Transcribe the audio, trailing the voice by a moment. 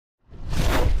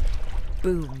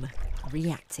Boom.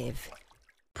 Reactive.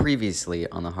 Previously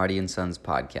on the Hardy and Sons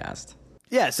podcast.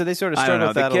 Yeah, so they sort of I don't started know.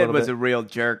 with The that a kid little was bit. a real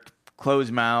jerk.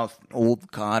 Closed mouth,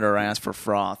 old codder, asked for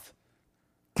froth.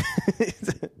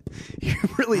 He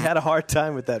really had a hard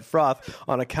time with that froth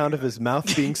on account of his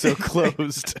mouth being so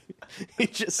closed. He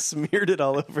just smeared it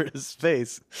all over his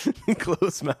face.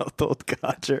 Closed mouth, old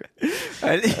codger.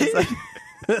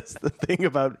 That's the thing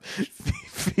about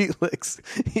Felix.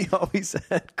 He always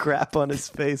had crap on his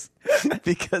face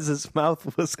because his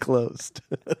mouth was closed.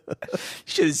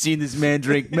 Should have seen this man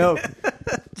drink milk.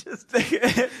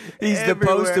 He's everywhere. the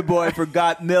poster boy for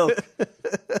got milk.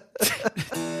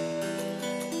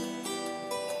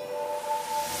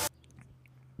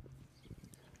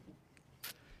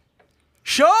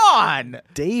 Sean!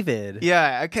 David,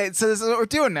 Yeah, okay, so this is what we're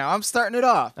doing now. I'm starting it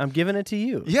off. I'm giving it to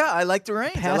you. Yeah, I like the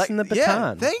reins. Passing the Yeah,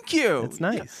 baton. thank you. It's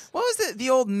nice. What was the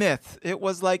old myth? It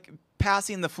was like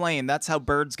passing the flame. That's how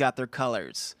birds got their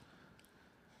colors.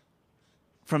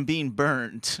 From being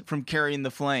burned, from carrying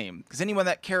the flame. Because anyone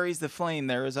that carries the flame,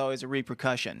 there is always a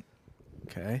repercussion.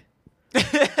 Okay.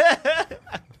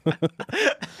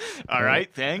 All right,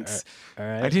 thanks. All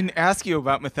right. I didn't ask you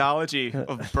about mythology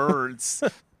of birds.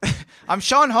 I'm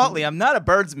Sean Hotley. I'm not a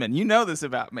birdsman. You know this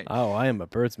about me. Oh, I am a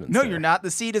birdsman. No, sir. you're not.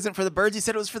 The seed isn't for the birds. You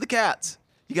said it was for the cats.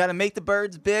 You got to make the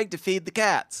birds big to feed the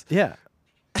cats. Yeah.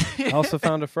 I also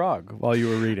found a frog while you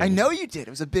were reading. I know you did.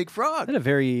 It was a big I frog. had a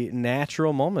very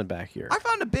natural moment back here. I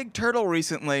found a big turtle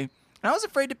recently, and I was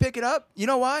afraid to pick it up. You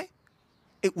know why?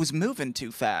 It was moving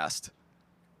too fast.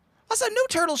 I said, no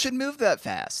turtle should move that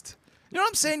fast. You know what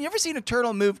I'm saying? You ever seen a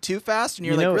turtle move too fast and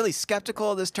you're You know- like really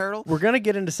skeptical of this turtle? We're going to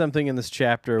get into something in this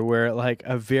chapter where like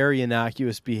a very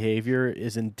innocuous behavior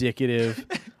is indicative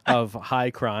of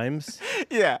high crimes.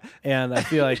 Yeah. And I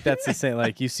feel like that's the same.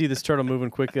 Like you see this turtle moving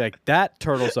quickly, like that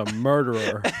turtle's a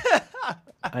murderer.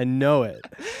 I know it.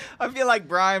 I feel like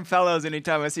Brian Fellows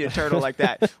anytime I see a turtle like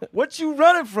that. What you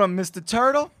running from, Mr.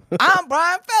 Turtle? I'm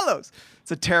Brian Fellows.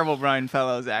 It's a terrible Brian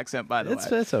Fellows accent, by the way.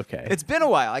 It's okay. It's been a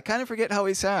while. I kind of forget how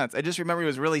he sounds. I just remember he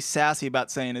was really sassy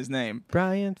about saying his name.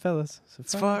 Brian Fellows.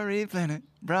 Safari Planet,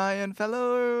 Brian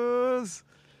Fellows.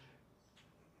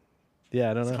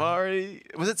 Yeah, I don't know. Safari,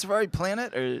 was it Safari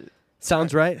Planet or?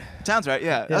 Sounds right. Sounds right.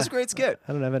 Yeah, that's a great skit.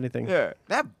 I don't have anything. Yeah,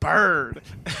 that bird.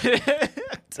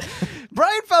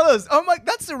 Brian Fellows. Oh my,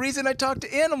 that's the reason I talk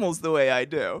to animals the way I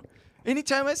do.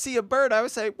 Anytime I see a bird, I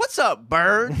would say, "What's up,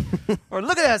 bird?" Or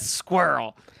 "Look at that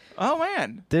squirrel." Oh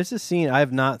man. There's a scene, I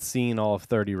have not seen all of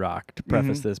 30 Rock to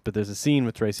preface Mm-hmm. this, but there's a scene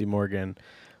with Tracy Morgan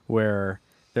where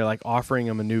they're like offering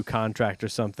him a new contract or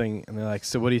something, and they're like,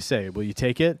 so what do you say? Will you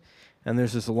take it? And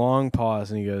there's this long pause,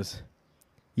 and he goes,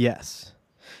 yes.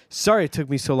 Sorry it took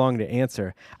me so long to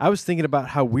answer. I was thinking about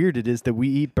how weird it is that we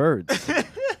eat birds.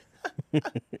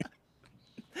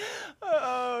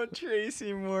 Oh,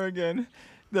 Tracy Morgan,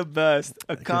 the best,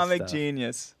 a comic stuff.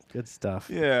 genius. Good stuff.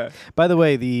 Yeah. By the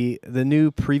way, the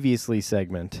new Previously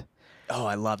segment, Oh,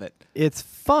 I love it. it's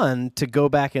fun to go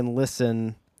back and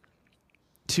listen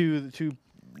to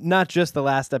not just the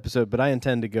last episode, but I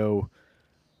intend to go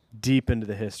deep into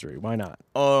the history. Why not?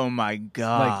 Oh my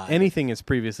God. Like anything is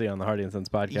previously on the Hardy and Sons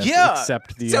podcast, yeah.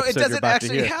 except the so episode it you're doesn't about to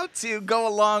actually hear. have to go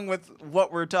along with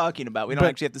what we're talking about. We don't But-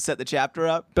 actually have to set the chapter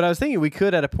up. But I was thinking we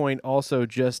could at a point also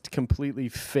just completely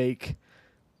fake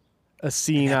a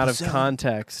scene out of episode?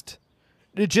 context.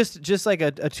 Just like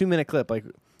a 2-minute clip, like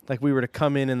we were to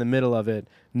come in the middle of it,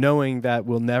 knowing that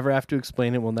we'll never have to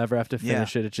explain it, we'll never have to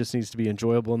finish it. It just needs to be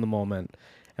enjoyable in the moment,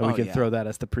 and we Oh, can yeah. throw that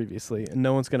as the previously, and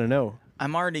no one's gonna know.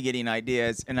 I'm already getting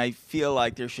ideas, and I feel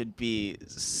like there should be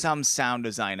some sound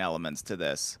design elements to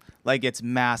this. Like it's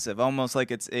massive, almost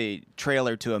like it's a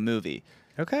trailer to a movie.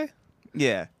 Okay.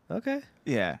 Yeah. Okay.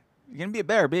 Yeah. You're going to be a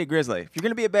bear, be a grizzly. If you're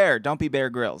going to be a bear, don't be Bear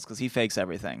Grylls, because he fakes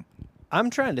everything. I'm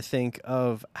trying to think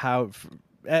of how,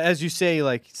 as you say,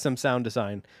 like some sound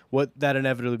design. What that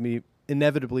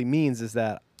inevitably means is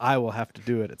that I will have to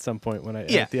do it at some point when I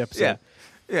edit the episode. Yeah.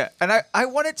 Yeah, and I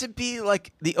want it to be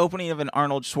like the opening of an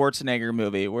Arnold Schwarzenegger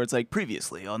movie where it's like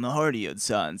previously on the Hardy and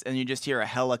Sons, and you just hear a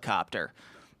helicopter.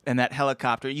 And that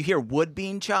helicopter, you hear wood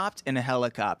being chopped in a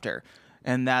helicopter.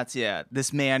 And that's,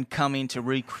 this man coming to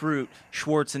recruit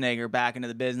Schwarzenegger back into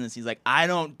the business. He's like, I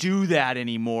don't do that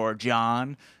anymore,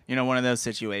 John. You know, one of those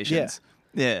situations.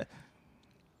 Yeah.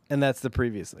 And that's the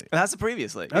previously. And that's the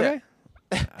previously. Okay.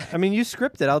 I mean, you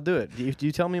script it. I'll do it.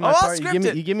 You tell me my Oh, I'll part. script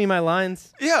it. You give me my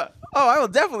lines. Yeah. Oh, I will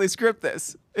definitely script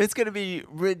this. It's going to be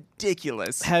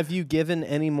ridiculous. Have you given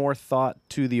any more thought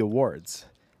to the awards?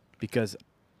 Because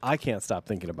I can't stop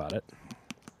thinking about it.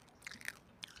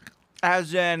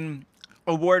 As in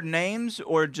award names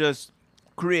or just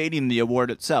creating the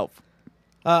award itself?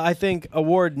 I think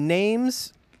award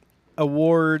names,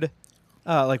 award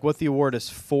like what the award is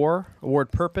for,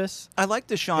 award purpose. I like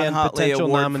the Sean And Hotley potential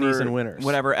award nominees for and winners.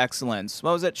 whatever excellence.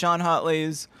 What was it? Sean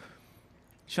Hotley's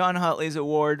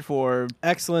award for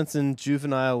Excellence in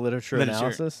juvenile literature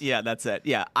analysis. Yeah, that's it.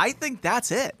 Yeah, I think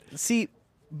that's it. See,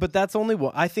 but that's only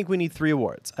one. I think we need 3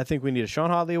 awards. I think we need a Sean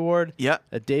Hotley Award, Yeah.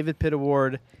 a David Pitt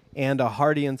Award, and a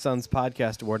Hardy and Sons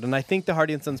Podcast Award. And I think the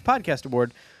Hardy and Sons Podcast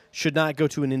Award should not go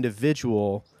to an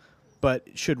individual, but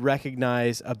should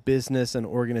recognize a business, an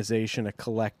organization, a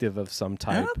collective of some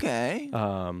type. Okay.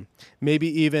 Maybe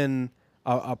even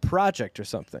a project or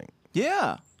something,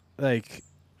 Yeah. like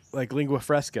Lingua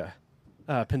Fresca,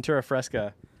 Pintura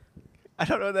Fresca, I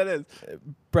don't know what that is.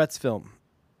 Brett's film.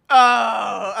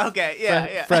 Oh, okay. Yeah,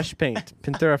 yeah. Fresh paint,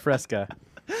 Pintura Fresca.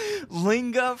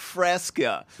 Lingua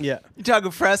Fresca. Yeah. You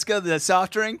talking Fresca, the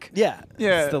soft drink? Yeah.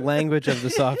 Yeah. It's the language of the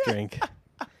soft drink.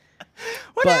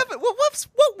 What But- happened?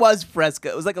 What was Fresca?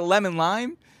 It was like a lemon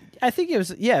lime? I think it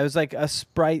was like a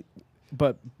Sprite,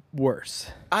 but worse.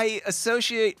 I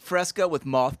associate Fresca with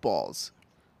mothballs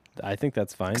I think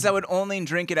that's fine. because I would only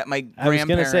drink it at my I was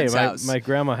gonna grandparents' say house. my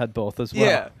grandma had both as well.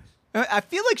 Yeah. I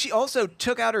feel like she also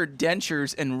took out her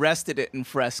dentures and rested it in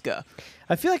Fresca.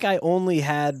 I feel like I only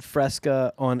had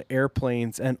Fresca on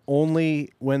airplanes, and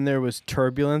only when there was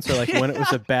turbulence or like when it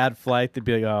was a bad flight, they'd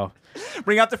be like, "Oh,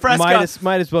 Bring out the Fresca.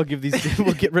 might as well give these.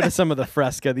 We'll get rid of some of the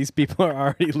Fresca. These people are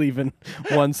already leaving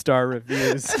 1-star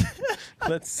reviews.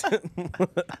 let's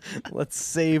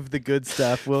save the good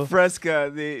stuff. Fresca,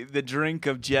 the drink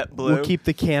of JetBlue. We'll keep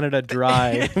the Canada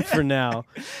dry for now.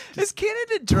 Is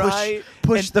Canada dry?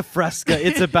 Push the Fresca.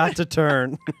 It's about to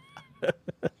turn.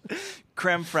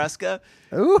 Creme Fresca.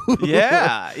 Ooh,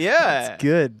 Yeah, yeah. It's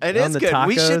good. It On is the good.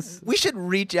 tacos. We should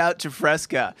reach out to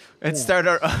Fresca and start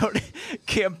our own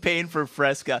campaign for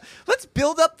Fresca. Let's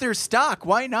build up their stock.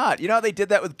 Why not? You know how they did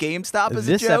that with GameStop as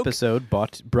This a joke? episode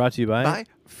brought to you by By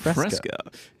Fresca.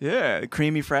 Yeah,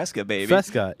 creamy Fresca, baby.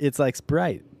 Fresca. It's like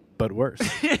Sprite, but worse.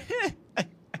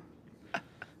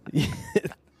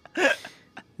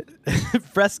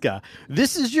 Fresca.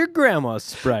 This is your grandma's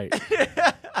Sprite.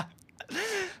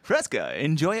 Fresca,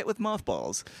 enjoy it with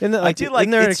mothballs. And I do like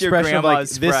isn't there an it's your expression of, like,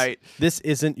 grandma's Sprite. This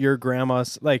isn't your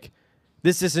grandma's, like,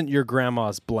 this isn't your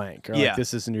grandma's blank. Or Yeah. like,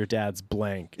 this isn't your dad's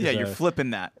blank. Yeah, Is you're a-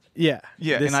 flipping that. Yeah.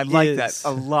 Yeah, this and I like that is-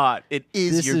 a lot. It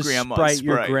is This your is grandma's Sprite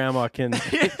your grandma can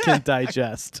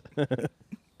digest.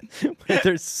 With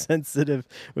her sensitive,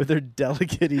 with her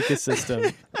delicate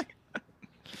ecosystem.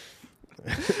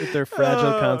 With their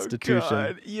fragile constitution.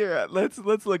 God. Yeah, let's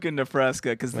look into Fresca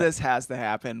because this has to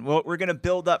happen. Well, we're gonna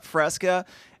build up Fresca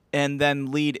and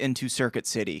then lead into Circuit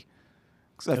City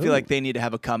because I feel Ooh. like they need to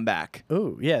have a comeback.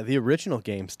 Oh, yeah, the original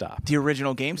GameStop. The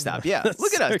original GameStop. Yeah,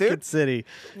 look at us, Circuit dude. City.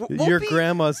 We'll Your be-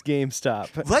 grandma's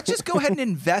GameStop. Let's just go ahead and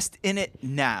invest in it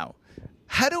now.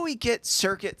 How do we get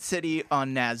Circuit City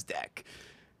on NASDAQ?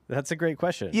 That's a great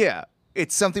question. Yeah,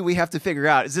 it's something we have to figure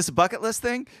out. Is this a bucket list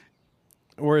thing?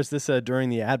 Or is this a during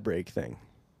the ad break thing?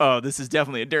 Oh, this is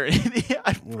definitely a dirty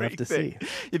ad We'll break have to thing. see.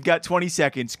 You've got 20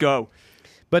 seconds. Go.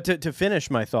 But to finish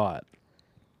my thought,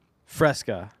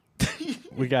 Fresca,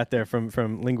 we got there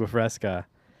from Lingua Fresca.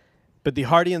 But the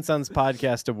Hardy and Sons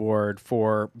Podcast Award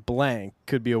for blank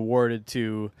could be awarded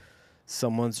to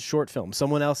someone's short film,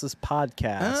 someone else's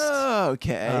podcast, Oh,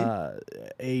 okay.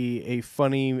 a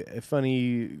funny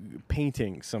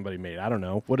painting somebody made. I don't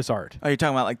know. What is art? Are you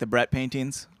talking about like the Brett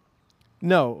paintings?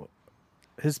 No,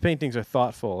 his paintings are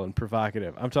thoughtful and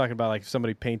provocative. I'm talking about like if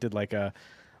somebody painted like an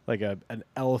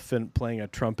elephant playing a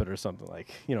trumpet or something, like,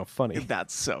 you know, funny.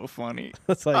 That's so funny.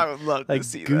 It's like, I would love like to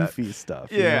see goofy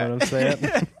stuff. Yeah. You know what I'm saying?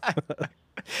 that.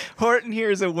 Horton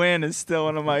Hears a Win is still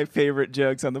one of my favorite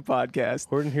jokes on the podcast.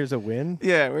 Horton Hears a Win?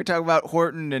 Yeah, we're talking about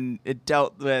Horton and it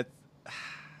dealt with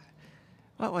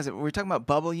what was it? We were talking about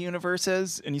bubble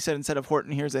universes, and you said instead of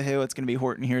Horton Hears a Who, it's going to be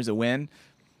Horton Hears a Win.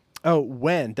 Oh,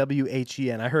 when.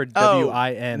 W-H-E-N. I heard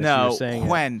W-I-N if you no, were saying it.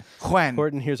 when.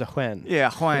 Horton Hears a when.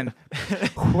 Yeah, when.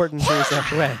 Horton Hears a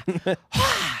when.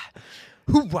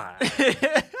 Hoo-wah.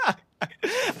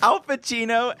 Al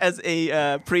Pacino as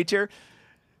a preacher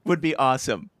would be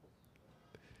awesome.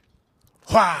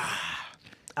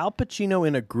 Al Pacino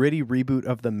in a gritty reboot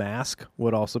of The Mask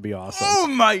would also be awesome. Oh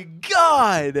my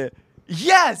God!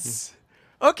 Yes.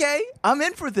 Okay, I'm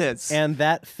in for this. And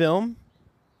that film,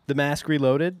 The Mask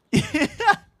Reloaded,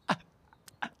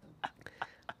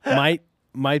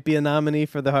 might be a nominee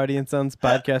for the Hardy and Sons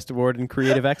Podcast Award in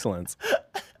Creative Excellence.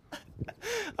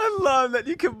 I love that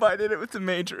you combined it with The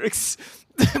Matrix.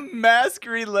 The Mask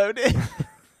Reloaded.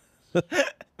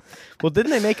 Well,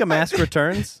 didn't they make a Mask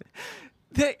Returns?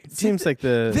 It seems like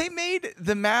the They made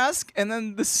The Mask and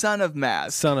then The Son of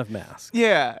Mask. Son of Mask.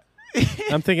 Yeah.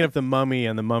 I'm thinking of The Mummy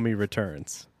and The Mummy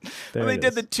Returns. There Well, they it did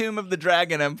is. the Tomb of the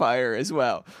Dragon Empire as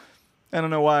well. I don't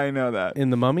know why I know that. In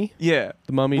The Mummy? Yeah.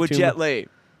 The Mummy with Tomb- Jet Li.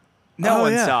 No Oh,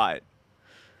 one yeah. saw it.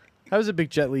 I was a big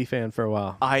Jet Li fan for a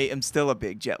while. I am still a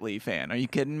big Jet Li fan. Are you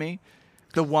kidding me?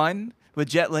 The one with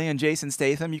Jet Li and Jason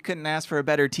Statham, you couldn't ask for a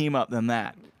better team up than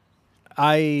that.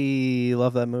 I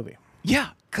love that movie.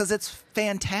 Yeah, because it's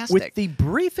fantastic. With the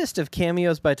briefest of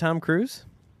cameos by Tom Cruise.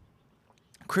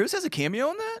 Cruise has a cameo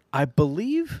in that? I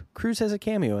believe Cruise has a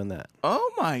cameo in that.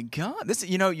 Oh my God! This,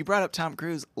 you brought up Tom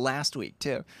Cruise last week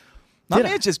too. My Did I?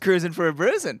 man's just cruising for a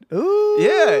bruising. Ooh.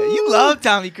 Yeah, you love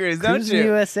Tommy Cruise, don't Cruise in you?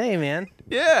 USA, man.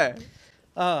 Yeah.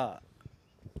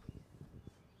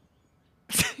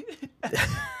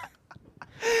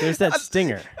 There's that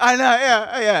stinger. I know.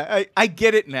 Yeah. I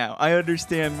get it now. I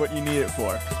understand what you need it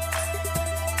for.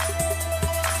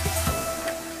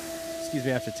 Excuse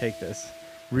me, I have to take this.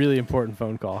 Really important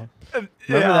phone call. Yeah,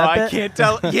 that I bit? can't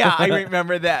tell. Yeah, I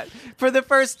remember that. For the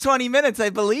first 20 minutes, I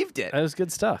believed it. That was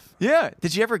good stuff. Yeah.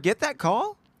 Did you ever get that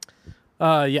call?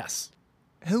 Yes.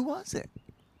 Who was it?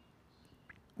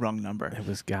 Wrong number. It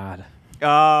was God.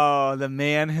 Oh, the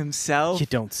man himself. You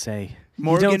don't say. You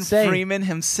Morgan don't say. Freeman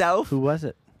himself. Who was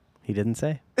it? He didn't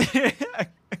say.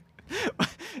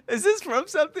 Is this from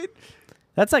something?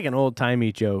 That's like an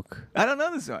old-timey joke. I don't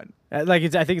know this one. I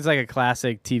think it's like a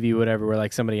classic TV whatever where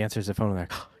like somebody answers the phone and they're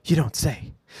like, you don't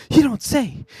say. You don't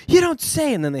say. You don't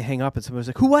say. And then they hang up and somebody's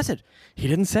like, who was it? He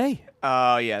didn't say.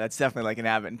 Oh, yeah. That's definitely like an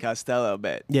Abbott and Costello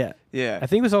bit. Yeah. Yeah. I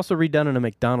think it was also redone in a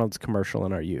McDonald's commercial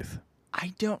in our youth.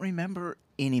 I don't remember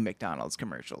any McDonald's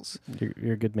commercials.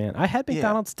 You're a good man. I had Yeah.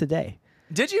 McDonald's today.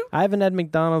 Did you? I haven't had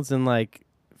McDonald's in like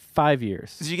 5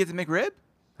 years. Did you get the McRib?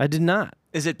 I did not.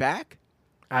 Is it back?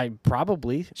 I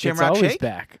probably. Shamrock it's always Shake?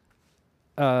 back.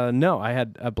 No, I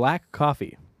had a black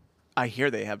coffee. I hear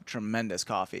they have tremendous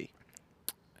coffee.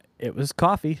 It was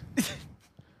coffee.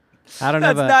 I don't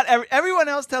That's have a. not everyone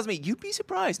else tells me you'd be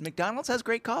surprised. McDonald's has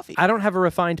great coffee. I don't have a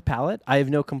refined palate. I have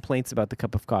no complaints about the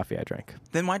cup of coffee I drank.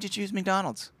 Then why'd you choose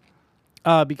McDonald's?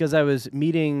 Because I was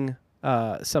meeting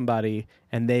somebody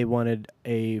and they wanted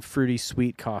a fruity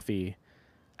sweet coffee.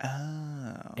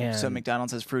 Oh. And- So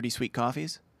McDonald's has fruity sweet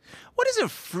coffees? What is a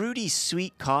fruity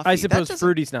sweet coffee? I That suppose doesn't-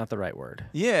 fruity's not the right word.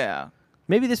 Yeah.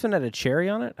 Maybe this one had a cherry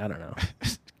on it. I don't know.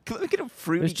 Look at a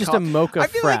fruity It was just coffee. a mocha I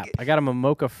feel frap. like- I got him a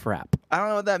mocha frap. I don't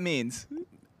know what that means.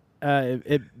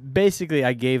 It basically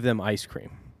I gave them ice cream.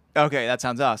 Okay, that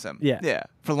sounds awesome. Yeah. Yeah.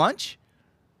 For lunch?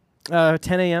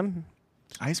 10 a.m.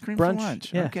 Ice cream brunch. for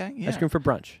lunch. Yeah. Okay. Yeah. Ice cream for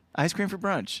brunch. Ice cream for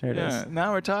brunch. There it yeah. is.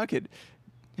 Now we're talking.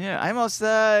 Yeah. I almost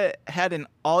had an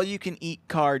all-you-can-eat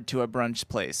card to a brunch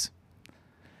place.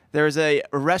 There was a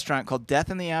restaurant called Death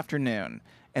in the Afternoon,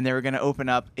 and they were going to open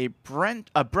up a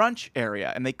brunch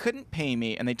area, and they couldn't pay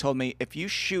me, and they told me, if you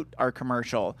shoot our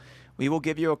commercial, we will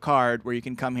give you a card where you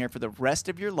can come here for the rest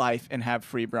of your life and have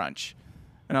free brunch.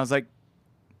 And I was like,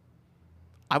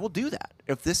 I will do that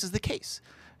if this is the case.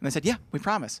 And they said, yeah, we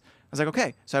promise. I was like,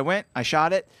 okay. So I went, I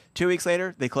shot it. 2 weeks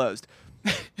later, they closed.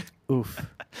 Oof.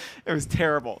 It was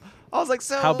terrible. I was like,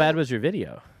 so How bad was your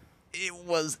video? it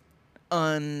was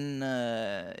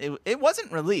it wasn't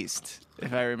released,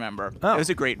 if I remember. Oh. It was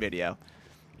a great video.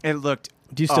 It looked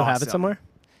Do you still have it awesome. somewhere?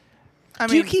 I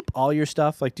Do you keep all your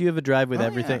stuff? Like, do you have a drive with Oh,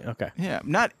 everything? yeah. Okay. Yeah,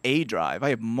 not a drive. I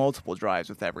have multiple drives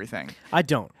with everything. I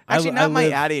don't. Actually, I not my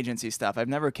live- ad agency stuff. I've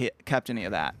never kept any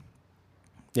of that.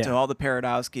 Yeah. So all the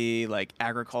Paradowski, like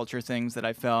agriculture things that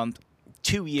I filmed,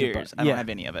 2 years. I Yeah. don't have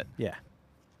any of it. Yeah.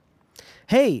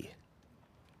 Hey,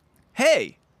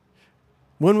 Hey,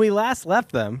 when we last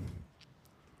left them,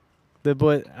 the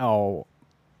boy. Oh,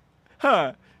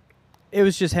 huh? it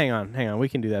was just. Hang on. We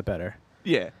can do that better.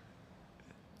 Yeah.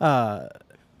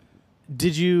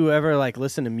 Did you ever like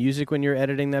listen to music when you were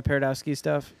editing that Paradowski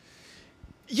stuff?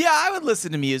 Yeah, I would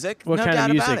listen to music. What no kind doubt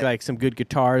of about music? it. Like some good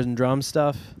guitars and drum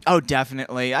stuff? Oh,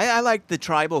 definitely. I like the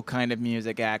tribal kind of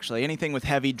music, actually. Anything with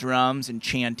heavy drums and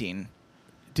chanting.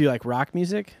 Do you like rock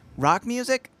music? Rock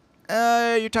music?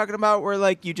 You're talking about where,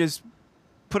 like, you just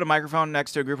put a microphone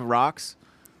next to a group of rocks?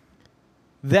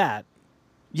 That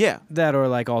Yeah. or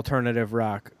like alternative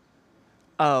rock.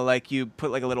 Oh, like you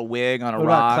put, like, a little wig on a What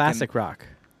rock. about and- classic rock?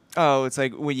 Oh, it's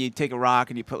like when you take a rock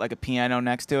and you put, like, a piano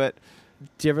next to it.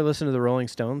 Do you ever listen to the Rolling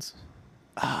Stones?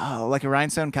 Oh, like a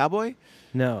rhinestone cowboy?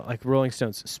 No, like Rolling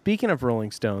Stones. Speaking of Rolling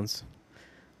Stones,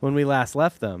 when we last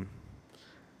left them,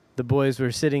 the boys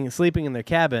were sleeping in their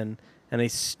cabin, and a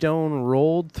stone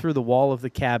rolled through the wall of the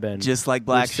cabin. Just like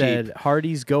Black which said, Sheep.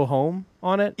 Hardy's Go Home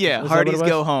on it? Yeah, Was that what it Hardy's was?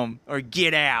 Go Home or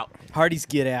Get Out. Hardy's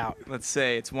Get Out. Let's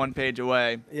say it's 1 page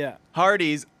away. Yeah.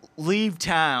 Hardy's Leave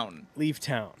Town. Leave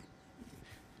Town.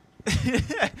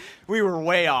 We were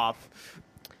way off.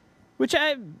 Which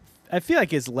I feel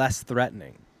like is less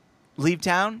threatening. Leave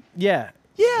Town? Yeah.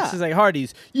 Yeah. This is like,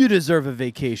 Hardy's, you deserve a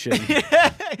vacation. Hey,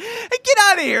 get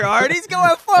out of here, Hardy's. Go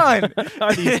have fun.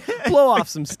 Hardy's, blow off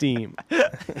some steam.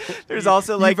 There's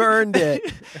also like You've earned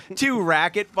it. 2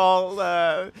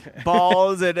 racquetball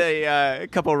balls and a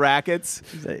couple rackets.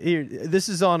 Here, this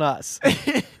is on us.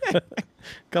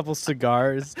 Couple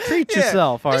cigars. Treat Yeah,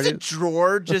 yourself, There's Hardy. a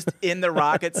drawer just in the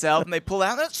rock itself, and they pull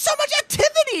out. There's so much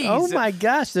activities. Oh my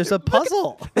gosh, there's a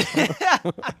puzzle.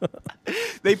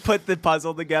 They put the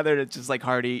puzzle together, and it's just like,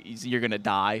 Hardy, you're gonna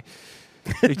die.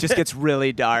 It just gets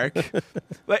really dark.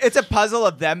 Like, it's a puzzle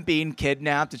of them being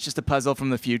kidnapped. It's just a puzzle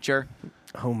from the future.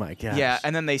 Oh my gosh. Yeah,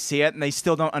 and then they see it, and they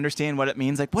still don't understand what it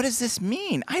means. Like, what does this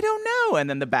mean? I don't know. And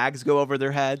then the bags go over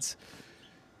their heads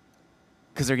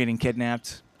because they're getting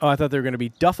kidnapped. Oh, I thought they were going to be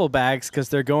duffel bags because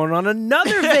they're going on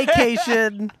another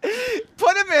vacation.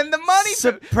 Put them in the money.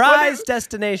 Surprise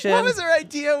destination. What was our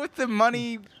idea with the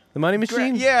money? The money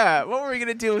machine? Yeah, what were we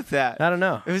gonna do with that? I don't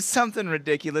know. It was something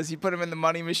ridiculous. You put them in the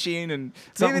money machine, and maybe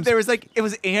Something's- there was like it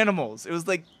was animals. It was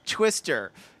like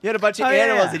Twister. You had a bunch of Oh, yeah,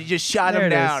 animals, yeah. and you just shot There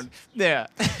them it down. Yeah.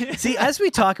 See, as we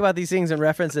talk about these things and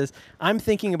references, I'm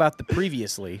thinking about the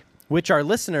previously, which our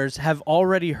listeners have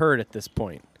already heard at this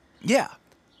point. Yeah.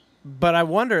 But I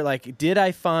wonder, like, did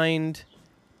I find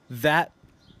that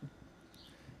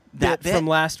That bit from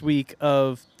last week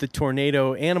of the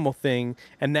tornado animal thing,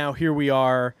 and now here we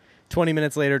are 20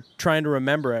 minutes later trying to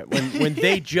remember it when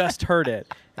they just heard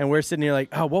it, and we're sitting here like,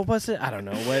 oh, what was it? I don't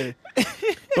know. What?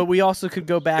 But we also could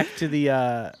go back to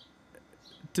the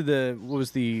what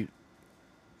was the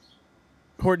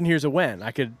Horton Hears a When.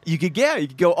 You could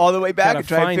go all the way back Gotta and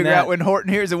try to find figure that. out when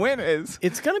Horton Hears a Win is.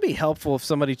 It's going to be helpful if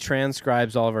somebody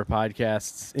transcribes all of our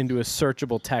podcasts into a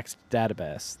searchable text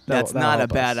database. That's not a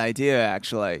bad idea,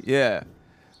 actually. Yeah.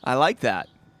 I like that.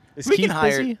 Is We Keith can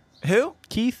hire busy? Who?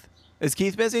 Keith? Is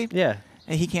Keith busy? Yeah.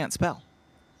 Hey, he can't spell.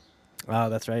 Oh,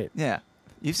 that's right. Yeah.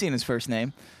 You've seen his first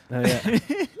name. Oh, yeah.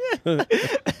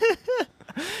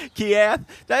 Keith.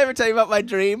 Did I ever tell you about my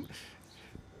dream?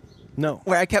 No.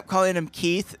 Where I kept calling him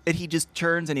Keith, and he just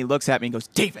turns and he looks at me and goes,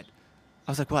 David.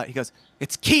 I was like, what? He goes,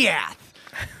 it's Keith.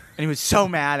 And he was so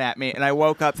mad at me. And I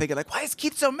woke up thinking, like, why is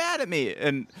Keith so mad at me?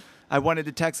 And I wanted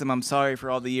to text him, I'm sorry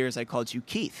for all the years I called you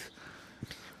Keith.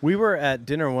 We were at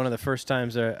dinner one of the first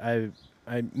times I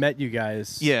met you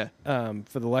guys. Yeah.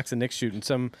 For the Lex and Nick shoot,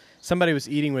 and somebody was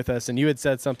eating with us, and you had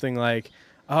said something like,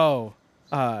 "Oh,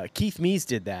 Keith Mees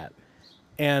did that,"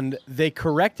 and they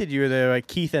corrected you. They're like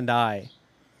Keith and I,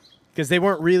 because they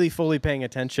weren't really fully paying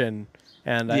attention,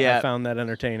 and I found that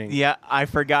entertaining. Yeah, I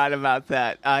forgot about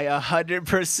that. I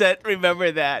 100%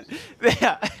 remember that.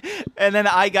 Yeah. And then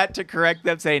I got to correct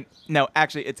them saying, no,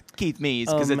 actually, it's Keith Mees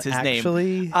because it's his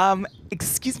actually? name.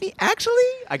 Excuse me, actually?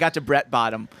 I got to Brett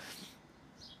Bottom.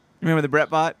 Remember the Brett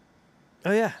Bot?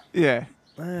 Oh yeah. Yeah.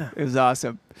 Oh, yeah. It was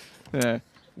awesome. Yeah.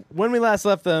 When we last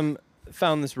left them,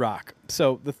 found this rock.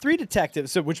 So the 3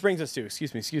 detectives. So which brings us to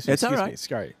excuse me. It's all right.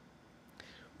 Sorry.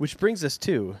 Which brings us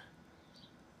to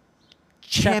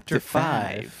Chapter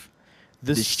 5.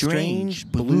 The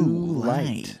Strange Blue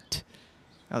Light.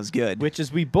 That was good. Which,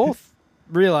 as we both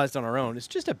realized on our own, is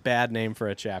just a bad name for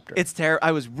a chapter. It's terrible.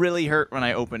 I was really hurt when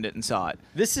I opened it and saw it.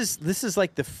 This is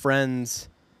like the Friends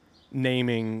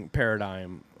naming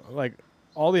paradigm. Like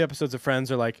all the episodes of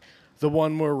Friends are like the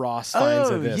one where Ross finds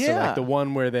Oh, of this, or yeah. like the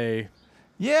one where they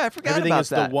Yeah, I forgot everything about is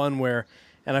that. the one where,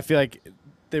 and I feel like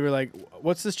they were like,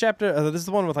 "What's this chapter? Oh, this is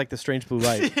the one with like the strange blue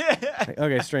light." Like,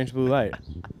 okay, strange blue light.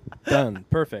 Done.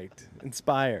 Perfect.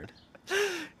 Inspired.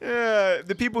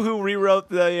 The people who rewrote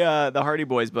the Hardy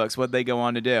Boys books, what'd they go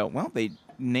on to do? Well, they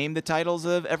named the titles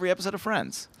of every episode of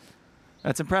Friends.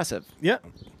 That's impressive. Yeah.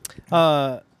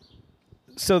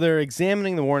 So they're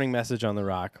examining the warning message on the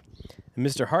rock, and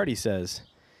Mr. Hardy says,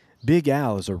 "Big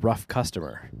Al is a rough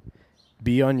customer.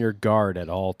 Be on your guard at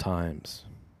all times."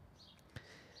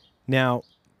 Now,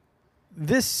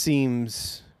 this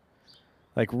seems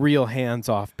like real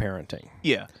hands-off parenting.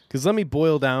 Yeah. Because let me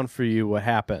boil down for you what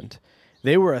happened.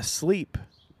 They were asleep,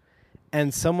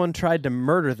 and someone tried to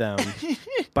murder them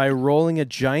by rolling a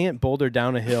giant boulder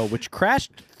down a hill, which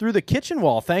crashed through the kitchen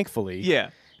wall, thankfully. Yeah.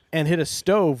 And hit a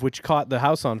stove, which caught the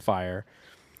house on fire.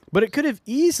 But it could have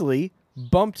easily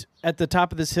bumped at the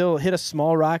top of this hill, hit a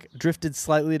small rock, drifted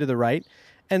slightly to the right,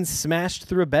 and smashed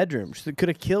through a bedroom. So it could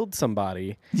have killed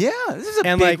somebody. Yeah, this is a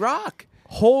And, big like, rock.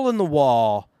 Hole in the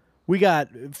wall we got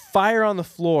fire on the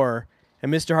floor,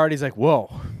 and Mr. Hardy's like, whoa,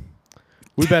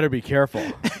 we better be careful.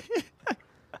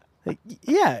 Like,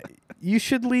 yeah, you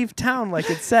should leave town like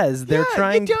it says. They're Yeah,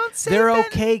 trying. you don't say they're that.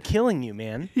 okay killing you,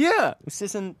 man. Yeah. This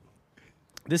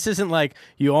isn't like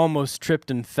you almost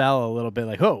tripped and fell a little bit.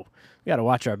 Like, oh, we got to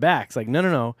watch our backs. Like,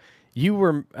 no. You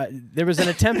were there was an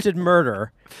attempted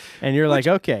murder, and you're like,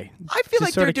 okay. I feel just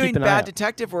like sort they're of keep doing an eye bad out.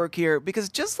 detective work here because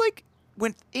just like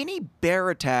when any bear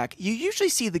attack, you usually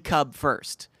see the cub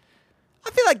first. I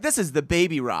feel like this is the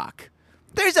baby rock.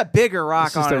 There's a bigger rock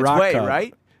This is on the its rock way, cub.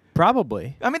 right?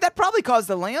 Probably. I mean, that probably caused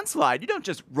the landslide. You don't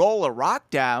just roll a rock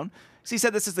down. So he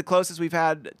said this is the closest we've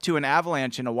had to an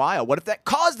avalanche in a while. What if that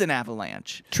caused an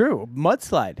avalanche? True.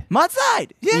 Mudslide.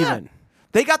 Mudslide. Yeah. Even.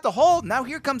 They got the hole. Now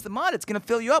here comes the mud. It's going to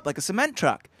fill you up like a cement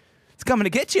truck. It's coming to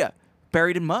get you.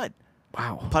 Buried in mud.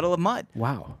 Wow. Puddle of mud.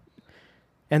 Wow.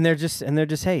 And they're just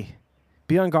hey,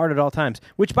 be on guard at all times.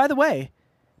 Which, by the way,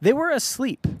 they were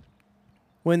asleep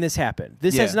when this happened.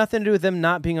 This has Yeah. nothing to do with them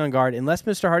not being on guard, unless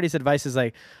Mr. Hardy's advice is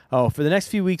like, oh, for the next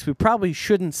few weeks we probably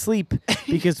shouldn't sleep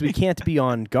because we can't be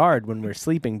on guard when we're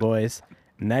sleeping, boys.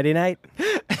 Nighty night.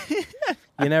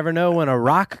 You never know when a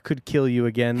rock could kill you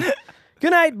again. Good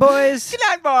night, boys. Good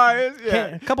night, boys.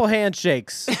 Yeah. A couple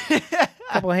handshakes.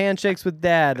 Couple handshakes with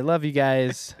Dad. I love you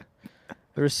guys.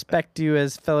 I respect you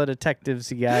as fellow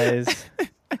detectives, you guys.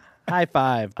 High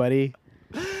five, buddy.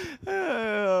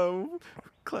 Oh,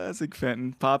 classic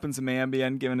Fenton. Popping some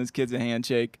Ambien, giving his kids a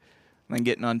handshake, and then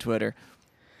getting on Twitter.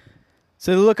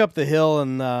 So they look up the hill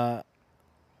and they're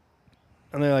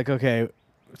like, okay,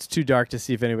 it's too dark to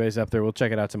see if anybody's up there. We'll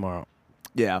check it out tomorrow.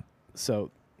 Yeah. So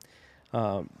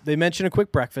they mention a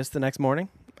quick breakfast the next morning,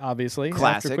 obviously.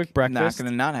 Classic. After a quick breakfast, Not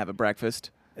going to not have a breakfast.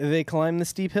 they climb the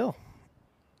steep hill.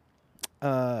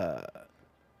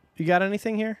 You got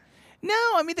anything here? No,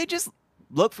 I mean, they just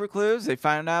look for clues. They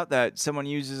find out that someone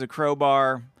uses a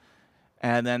crowbar,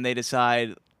 and then they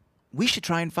decide, we should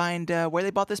try and find where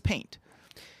they bought this paint.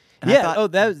 And I Yeah, thought, oh,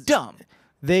 that was- dumb.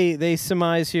 They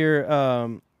surmise here,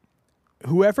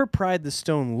 whoever pried the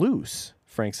stone loose,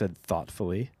 Frank said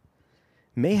thoughtfully,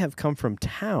 may have come from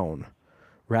town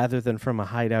rather than from a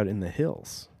hideout in the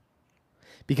hills.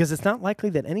 Because it's not likely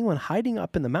that anyone hiding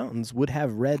up in the mountains would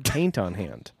have red paint on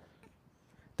hand.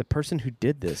 The person who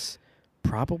did this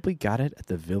probably got it at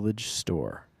the village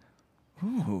store.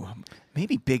 Ooh,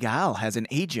 maybe Big Al has an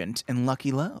agent in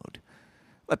Lucky Lode.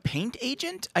 A paint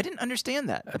agent? I didn't understand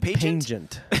that. A pageant?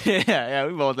 Pungent. yeah,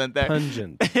 we both went there.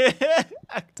 Pungent.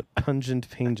 It's a pungent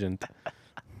pungent.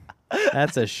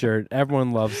 That's a shirt.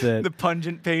 Everyone loves it. The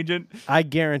pungent pageant I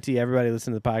guarantee everybody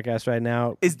listening to the podcast right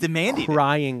now is demanding.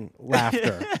 crying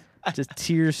laughter. Just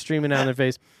tears streaming down their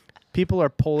face. People are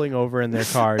pulling over in their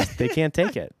cars. They can't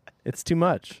take it. It's too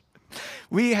much.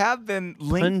 We have been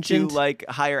linked Pungent. to like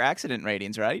higher accident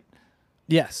ratings, right?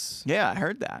 Yes. Yeah, I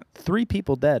heard that. 3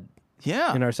 people dead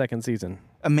Yeah. in our second season.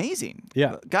 Amazing.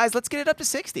 Yeah. Guys, let's get it up to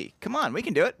 60. Come on, we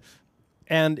can do it.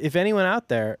 And if anyone out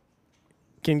there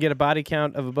can get a body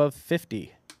count of above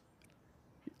 50,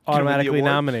 automatically award?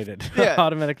 nominated. Yeah.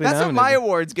 Automatically That's what my nominated.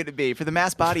 award's going to be for the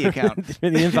mass body account. For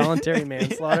the involuntary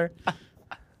manslaughter.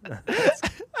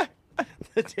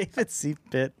 The David C.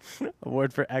 Pitt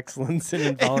Award for Excellence in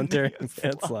Involuntary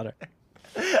Manslaughter.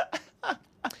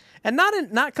 And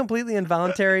not completely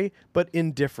involuntary, but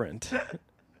indifferent.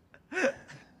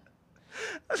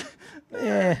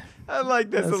 Eh, I like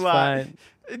this that's a lot. fine.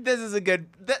 This is a good.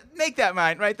 Make that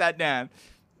mine. Write that down.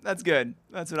 That's good.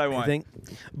 That's what I want. I think.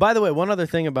 By the way, one other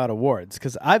thing about awards,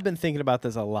 because I've been thinking about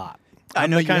this a lot. I I'm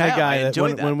know the you kind have. of guy I that enjoy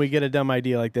when, that. when we get a dumb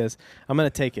idea like this, I'm going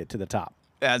to take it to the top.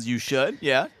 As you should,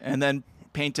 yeah. And then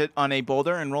paint it on a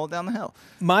boulder and roll it down the hill.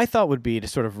 My thought would be to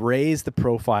sort of raise the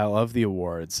profile of the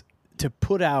awards, to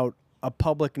put out a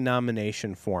public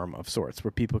nomination form of sorts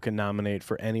where people can nominate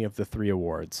for any of the 3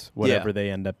 awards, whatever Yeah. they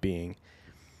end up being.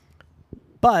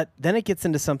 But then it gets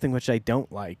into something which I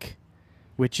don't like,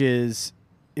 which is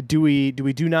do we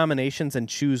do nominations and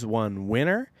choose one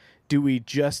winner? Do we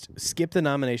just skip the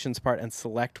nominations part and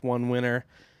select one winner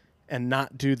and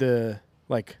not do the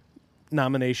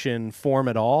nomination form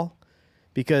at all?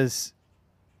 Because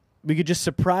we could just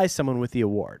surprise someone with the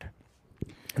award.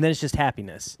 And then it's just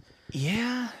happiness.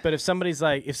 Yeah. But if somebody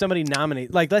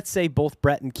nominates, let's say both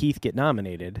Brett and Keith get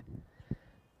nominated,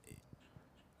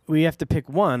 we have to pick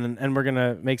one, and we're going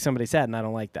to make somebody sad, and I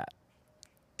don't like that.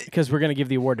 Because we're going to give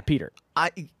the award to Peter. I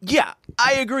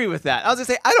agree with that. I was gonna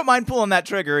say I don't mind pulling that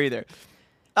trigger either.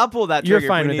 I'll pull that You're trigger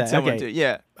fine if we with need that, someone okay. to.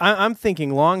 Yeah. I'm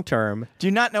thinking long-term Do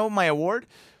you not know my award?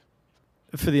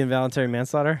 for the involuntary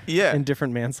manslaughter. Yeah.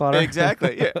 Indifferent manslaughter.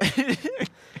 Exactly. Yeah.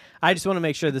 I just want to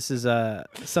make sure this is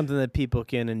something that people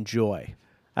can enjoy.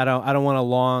 I don't want a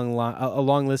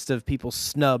long list of people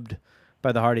snubbed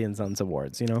by the Hardy and Sons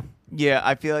Awards. You know. Yeah,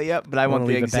 I feel but I want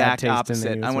the leave a bad exact taste in opposite.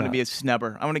 I anyone's want to mouth. be a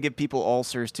snubber. I want to give people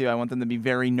ulcers too. I want them to be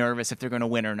very nervous if they're going to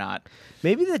win or not.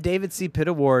 Maybe the David C. Pitt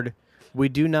Award, we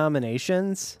do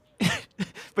nominations.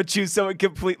 But choose someone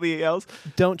completely else.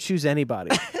 Don't choose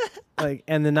anybody.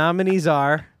 And the nominees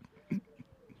are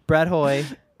Brett Hoy,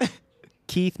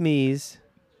 Keith Mees,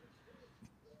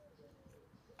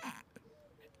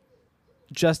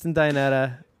 Justin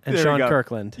Dinetta, and There we Sean go.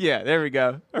 Kirkland. Yeah, there we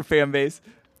go. Our fan base.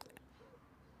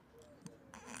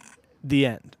 The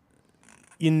end.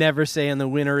 You never say, and the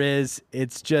winner is.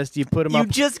 It's just you put them You up.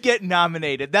 just get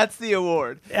nominated. That's the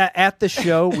award. At the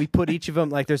show, we put each of them,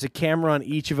 there's a camera on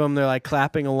each of them. They're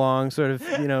clapping along, sort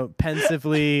of,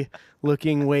 pensively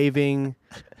looking, waving.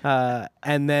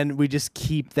 And then we just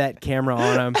keep that camera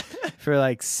on them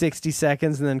for 60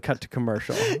 seconds and then cut to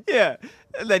commercial. Yeah.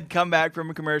 And then come back from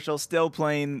a commercial, still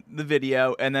playing the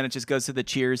video, and then it just goes to the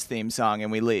Cheers theme song and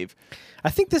we leave. I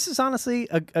think this is honestly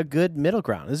a good middle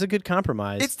ground. This is a good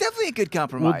compromise. It's definitely a good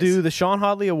compromise. We'll do the Sean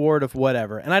Hadley Award of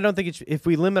whatever. And I don't think if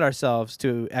we limit ourselves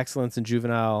to excellence in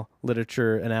juvenile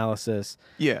literature analysis,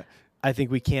 Yeah. I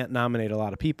think we can't nominate a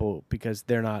lot of people because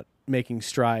they're not making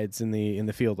strides in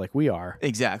the field like we are.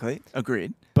 Exactly.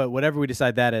 Agreed. But whatever we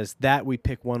decide that is, that we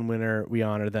pick one winner, we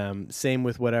honor them. Same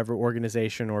with whatever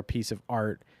organization or piece of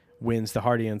art wins the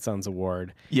Hardy and Sons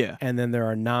Award. Yeah. And then there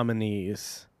are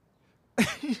nominees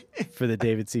for the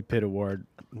David C. Pitt Award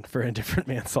for indifferent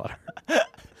manslaughter.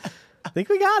 I think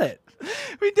we got it.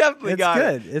 We definitely It's got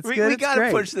good. it. It's we good. we It's got to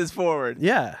great. push this forward.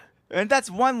 Yeah. And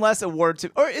that's one less award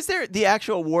to, or is there the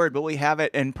actual award, but we have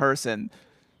it in person?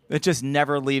 It just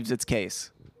never leaves its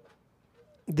case.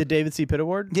 The David C. Pitt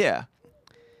Award? Yeah.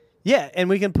 Yeah, and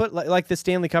we can put, like the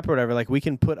Stanley Cup or whatever, we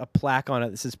can put a plaque on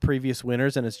it that says previous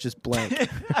winners, and it's just blank.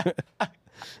 It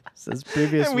says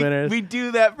previous And winners. we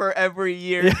do that for every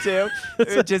year, too.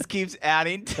 It just keeps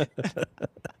adding.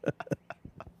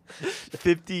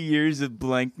 50 years of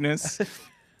blankness.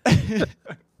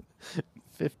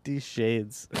 50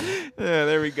 Shades. Yeah,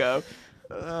 there we go.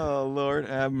 Oh, Lord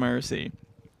have mercy.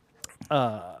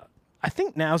 I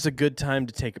think now's a good time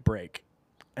to take a break.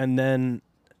 And then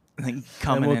I think and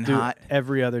coming we'll in do hot.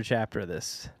 every other chapter of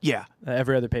this. Yeah.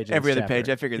 Every other page of Every this other page.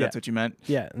 chapter. I figured Yeah. that's what you meant.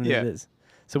 Yeah, and Yeah. it is.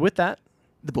 So with that,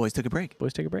 The boys took a break.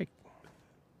 boys, take a break.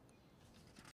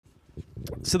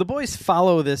 So the boys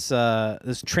follow this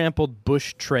this trampled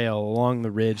bush trail along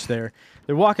the ridge. They're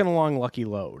walking along Lucky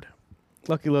Lode.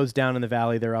 Lucky Lode's down in the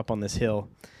valley. They're up on this hill,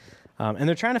 and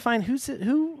they're trying to find who.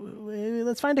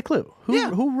 Let's find a clue.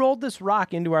 Who rolled this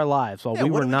rock into our lives while Yeah, we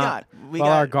what were do we not? got? We while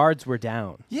got- our guards were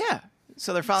down, Yeah.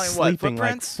 So they're following what? sleeping like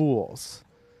Footprints fools.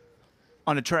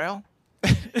 on a trail?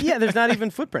 Yeah, there's not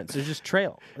even footprints. There's just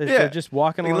trail. Yeah. They're just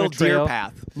walking Like a along little trail, deer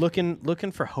path.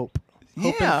 looking for hope.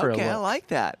 Hoping Yeah, for okay, a I look. like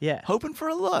that. Yeah. Hoping for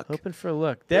a look. Hoping for a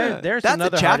look. Yeah. There's That's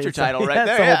another a chapter Hardy title right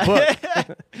That's there. the whole yeah. book.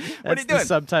 What are That's you doing? the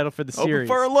subtitle for the Hoping series.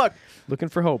 for a look. Looking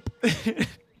for hope.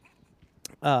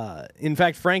 In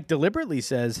fact, Frank deliberately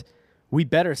says, "We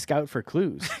better scout for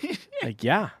clues."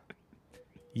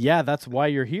 Yeah, that's why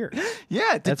you're here.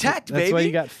 Yeah, That's detect, that's baby. why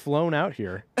you got flown out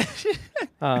here.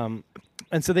 And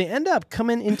so they end up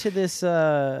coming into this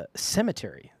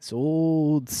cemetery, this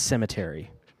old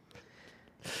cemetery.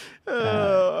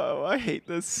 Oh, I hate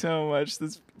this so much,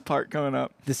 this part coming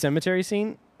up. The cemetery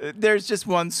scene. There's just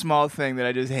one small thing that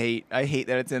I just hate. I hate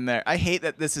that it's in there. I hate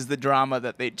that this is the drama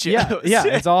that they chose. Yeah,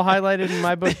 it's all highlighted in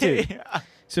my book too. Yeah.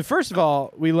 So first of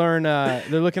all, we learn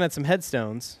they're looking at some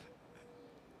headstones.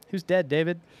 Who's dead,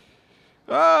 David?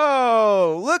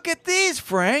 Oh, look at these,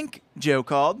 Frank, Joe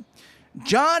called.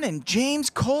 John and James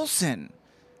Colson.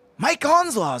 Mike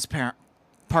Onslaw's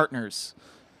partners.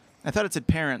 I thought it said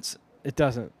parents. It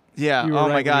doesn't. Yeah. You were Oh right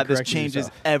my when you God, this corrected changes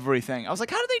yourself. everything. I was like,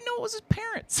 how do they know it was his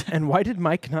parents? And why did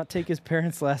Mike not take his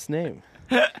parents' last name?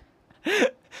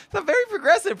 It's very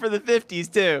progressive for the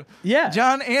 50s, too. Yeah.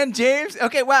 John and James.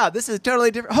 Okay, wow, this is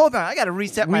totally different. Hold on, I got to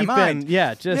reset my We've mind.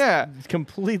 been, just Yeah.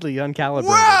 completely uncalibrated.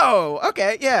 Whoa!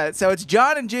 Okay, yeah. So it's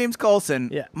John and James Colson.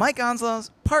 Yeah. Mike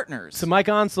Onslaw's partners. So Mike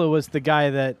Onslow was the guy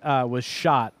that was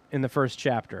shot in the first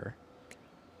chapter,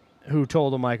 who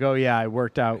told him like, "Oh yeah, I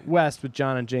worked out west with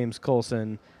John and James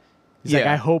Colson." He's like,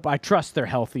 Yeah. I trust they're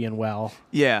healthy and well."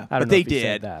 yeah, I don't but know they if he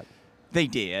said did. that. They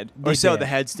did. They Or so did. the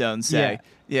headstones say.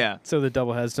 Yeah. So the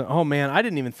double headstone. Oh man, I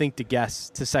didn't even think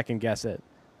to second guess it.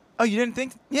 Oh, you didn't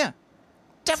think? Yeah.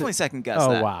 Definitely second guess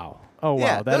Oh that. wow. Oh wow.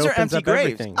 Yeah, That those are opens empty up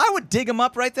graves. everything. I would dig them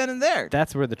up right then and there.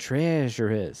 That's where the treasure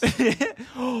is.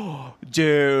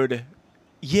 Dude.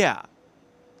 Yeah.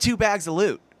 2 bags of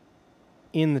loot.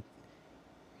 in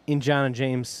John and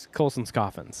James Colson's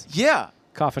coffins. Yeah.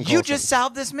 Coffin You Coulson. just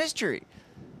solved this mystery.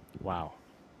 Wow.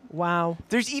 Wow.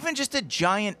 There's even just a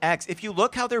giant X. If you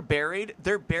look how they're buried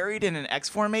in an X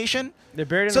formation. They're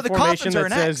buried in So a the formation coffins are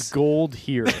that an says X. gold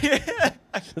here.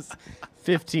 Just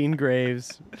 15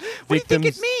 graves. What do you think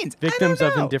it means? I don't Victims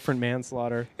of know. indifferent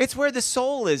manslaughter. It's where the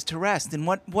soul is to rest. And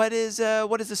what is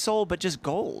the soul but just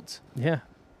gold? Yeah.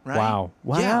 Right? Wow.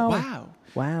 Wow. Yeah, wow.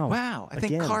 Wow. Wow. I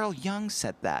think Again. Carl Jung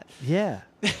said that. Yeah.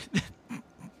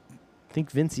 I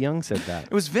think Vince Young said that.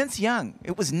 It was Vince Young.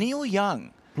 It was Neil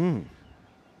Young. I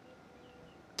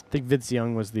think Vince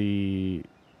Young was the...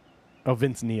 Oh,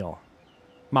 Vince Neil.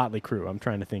 Motley Crue. I'm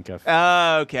trying to think of.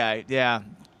 Okay. Yeah. Sorry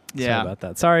Yeah. about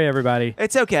that. Sorry, everybody.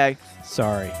 It's okay.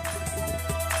 Sorry.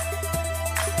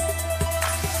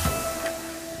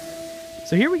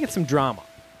 So here we get some drama.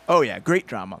 Oh, yeah. Great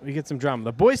drama. We get some drama.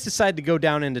 The boys decide to go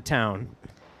down into town,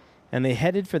 and they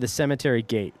headed for the cemetery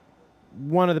gate.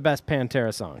 One of the best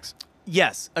Pantera songs.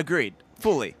 Yes. Agreed.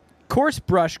 Fully. Coarse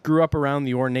brush grew up around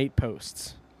the ornate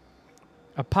posts.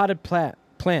 A potted plant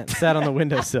sat on the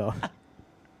windowsill.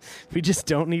 We just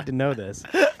don't need to know this.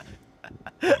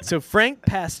 So Frank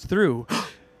passed through,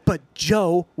 but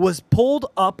Joe was pulled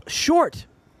up short.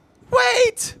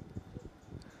 Wait!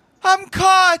 I'm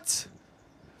caught!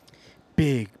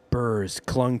 Big burrs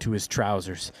clung to his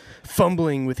trousers.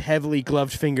 Fumbling with heavily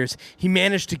gloved fingers, he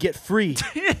managed to get free.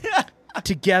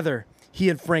 Together, he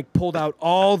and Frank pulled out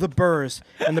all the burrs,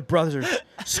 and the brothers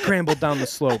scrambled down the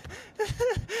slope.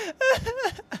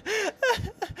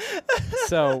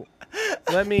 So,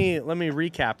 let me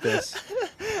recap this.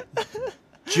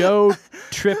 Joe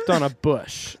tripped on a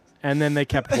bush, and then they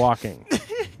kept walking.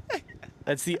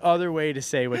 That's the other way to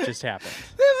say what just happened.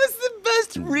 That was the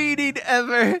best reading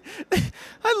ever.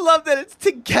 I love that it's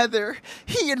together.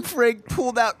 He and Frank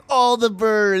pulled out all the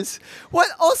burrs. What?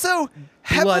 Also,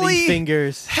 Bloody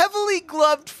fingers. heavily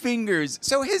gloved fingers.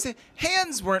 So his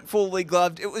hands weren't fully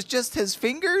gloved. It was just his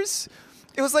fingers.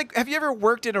 It was like, have you ever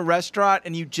worked in a restaurant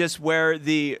and you just wear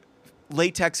the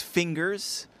latex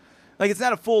fingers? Like, it's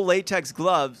not a full latex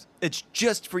glove. It's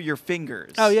just for your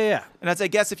fingers. Oh, yeah, yeah. And that's, I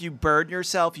guess, if you burn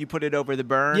yourself, you put it over the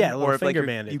burn. Yeah, a little or if like finger you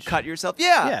bandage. cut yourself.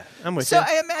 Yeah. Yeah, I'm with so you.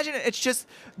 I imagine it's just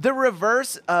the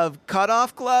reverse of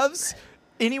cut-off gloves.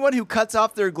 Anyone who cuts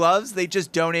off their gloves, they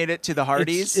just donate it to the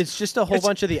Hardys. It's just a whole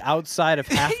bunch of the outside of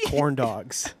half corn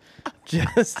dogs.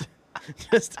 just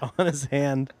on his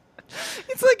hand.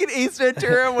 It's like an Ace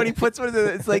Ventura when he puts one of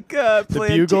the. It's like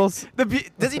bugles?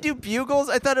 Does he do bugles?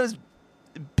 I thought it was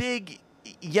big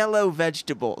yellow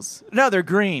vegetables. No, they're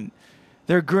green.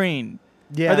 They're green.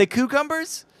 Yeah. Are they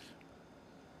cucumbers?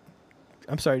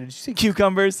 I'm sorry, did you see?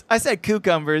 Cucumbers. I said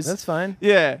cucumbers. That's fine.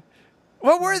 Yeah.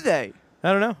 What were they?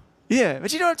 I don't know. Yeah,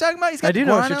 but you know what I'm talking about? He's got I do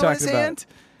know what you're guano in talking his about. hand.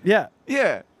 Yeah.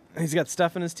 Yeah. He's got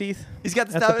stuff in his teeth. He's got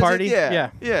the At stuff the party? Yeah. Yeah.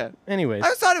 Yeah. Anyways. I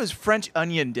always thought it was French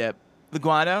onion dip, the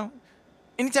guano.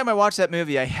 Anytime I watched that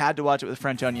movie, I had to watch it with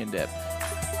French onion dip.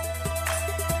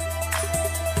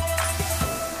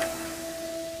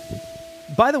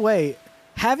 By the way,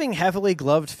 having heavily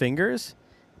gloved fingers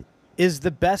is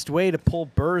the best way to pull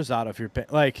burrs out of your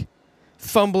like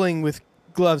fumbling with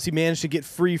gloves. He managed to get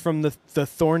free from the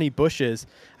thorny bushes.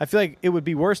 I feel like it would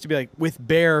be worse to be like with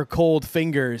bare cold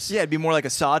fingers. Yeah, it'd be more like a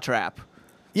saw trap.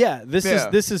 Yeah,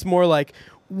 this is more like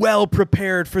well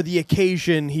prepared for the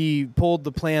occasion. He pulled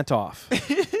the plant off.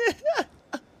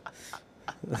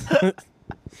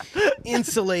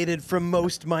 Insulated from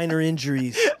most minor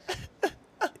injuries.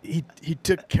 He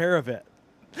took care of it.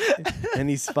 And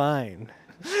he's fine.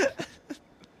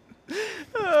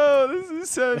 Oh, this is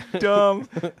so dumb,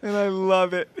 and I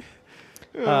love it.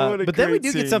 Oh, what a but then we great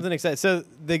do scene. get something exciting. So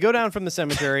they go down from the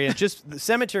cemetery, and just the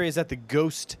cemetery is at the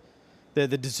ghost, the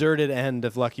deserted end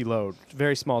of Lucky Lode.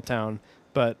 Very small town,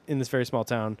 but in this very small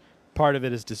town, part of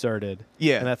it is deserted.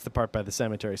 Yeah. And that's the part by the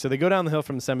cemetery. So they go down the hill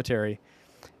from the cemetery,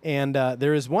 and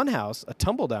there is one house, a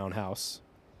tumble-down house.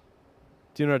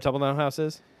 Do you know what a tumble-down house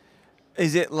is?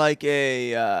 Is it like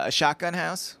a shotgun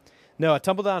house? No, a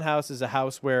tumble-down house is a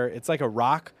house where it's like a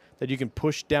rock that you can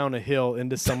push down a hill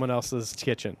into someone else's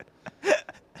kitchen.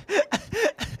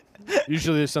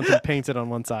 Usually there's something painted on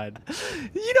one side.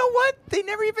 You know what? They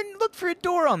never even looked for a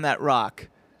door on that rock.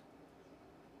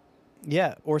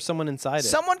 Yeah, or someone inside it.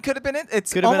 Someone could have been in.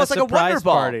 It's Could have been almost a like a wonder surprise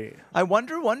ball. party. I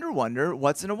wonder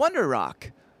what's in a wonder rock.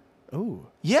 Ooh,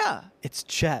 Yeah, it's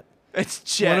Chet. it's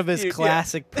Chet. One of his Yeah.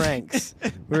 classic pranks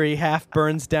where he half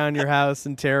burns down your house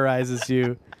and terrorizes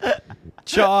you.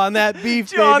 Chaw on that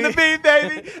beef, Jaw on the baby.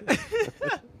 beef, baby.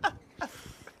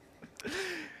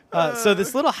 So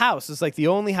this little house is like the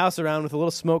only house around with a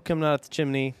little smoke coming out of the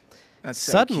chimney. That's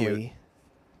so Suddenly, cute.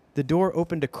 the door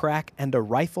opened a crack and a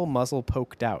rifle muzzle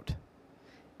poked out.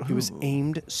 It was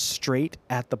aimed straight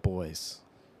at the boys.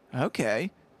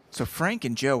 Okay. So Frank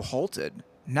and Joe halted,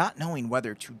 not knowing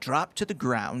whether to drop to the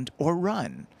ground or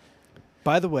run.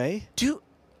 By the way, Do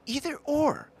either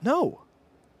or. no,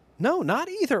 not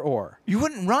either or. You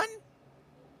wouldn't run?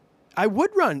 I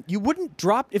would run. You wouldn't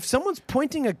drop if someone's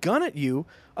pointing a gun at you.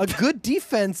 A good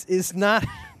defense is not.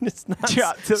 It's not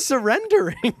Yeah,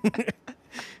 surrendering.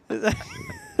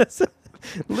 There's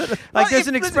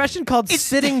an expression called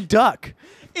 "sitting duck."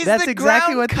 Is That's the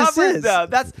exactly ground what covered, this is. Though?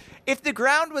 That's if the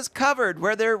ground was covered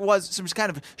where there was some kind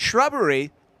of shrubbery,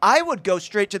 I would go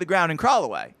straight to the ground and crawl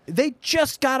away. They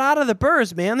just got out of the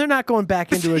burrs, man. They're not going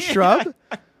back into a shrub.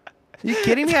 You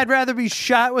kidding me? I'd rather be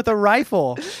shot with a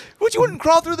rifle. What, you wouldn't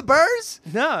crawl through the burrs?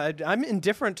 No, I'm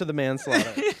indifferent to the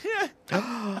manslaughter.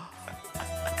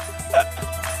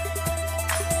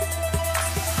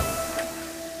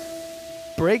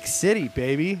 Break City,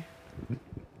 baby.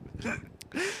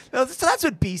 So that's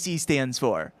what BC stands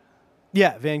for.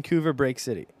 Yeah, Vancouver Break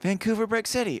City. Vancouver Brick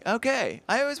City. Okay.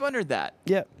 I always wondered that.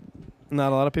 Yep.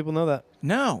 Not a lot of people know that.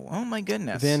 No. Oh, my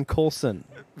goodness. Van Colson.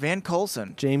 Van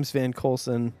Colson. James Van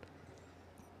Colson.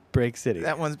 Break City.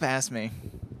 That one's past me.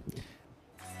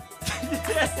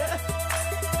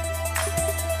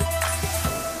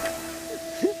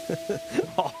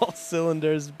 All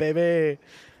cylinders, baby.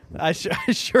 I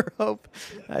sure hope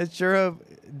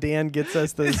Dan gets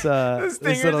us those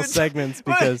these little segments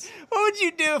because What would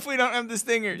you do if we don't have the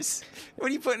stingers? What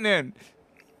are you putting in?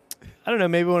 I don't know,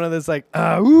 maybe one of those like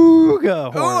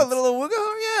ooga horns. Oh, a little awooga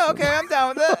horn? Yeah, okay, I'm down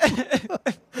with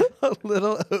that. A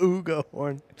little ooga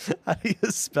horn. How do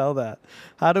you spell that?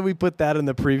 How do we put that in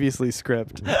the previously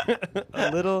script?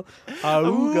 A little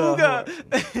ooga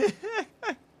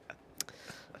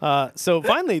horn. So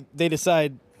finally, they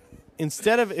decide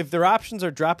instead of if their options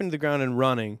are dropping to the ground and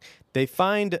running, they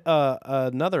find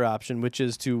another option, which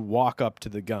is to walk up to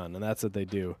the gun, and that's what they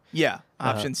do. Yeah,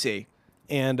 option C.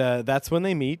 And that's when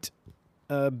they meet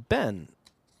Ben.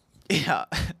 Yeah.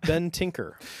 Ben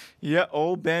Tinker. Yeah,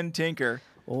 old Ben Tinker.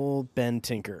 Old Ben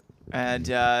Tinker. And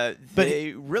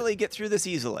they really get through this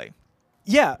easily.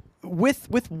 Yeah, with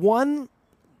one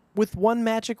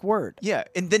magic word. Yeah,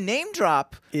 and the name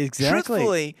drop, Exactly.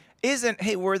 truthfully, isn't,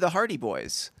 hey, we're the Hardy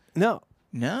Boys. No,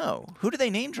 No. Who do they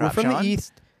name we're drop, from Sean? the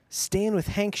east. Staying with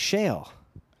Hank Shale.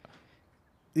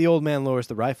 The old man lowers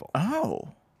the rifle. Oh.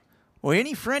 Well,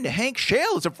 any friend of Hank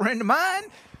Shale is a friend of mine.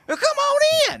 Well, come on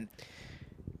in.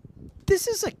 This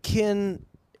is akin.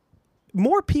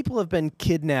 More people have been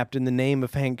kidnapped in the name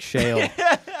of Hank Shale.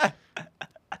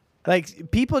 Like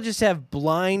people just have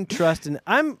blind trust, and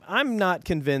I'm not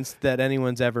convinced that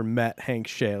anyone's ever met Hank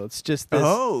Shale. It's just this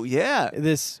Oh, yeah.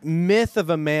 this myth of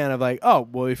a man of like, oh,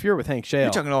 well, if you're with Hank Shale,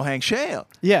 You're talking old Hank Shale.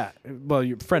 yeah, well,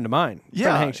 you're a friend of mine. Friend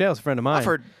Yeah. of Hank Shale's a friend of mine. I've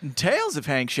heard tales of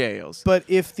Hank Shales. But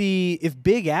if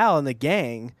Big Al and the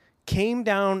gang came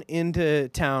down into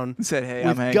town Said, hey, with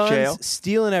I'm Hank guns, Shale.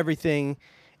 stealing everything,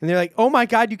 and they're like, "Oh my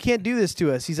God, you can't do this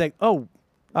to us." He's like, "Oh,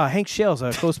 Hank Shale's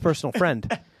a close personal friend."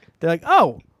 They're like,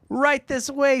 "Oh, right this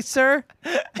way, sir.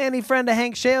 Any friend of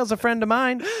Hank Shale's a friend of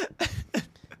mine."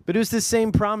 But it was the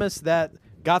same promise that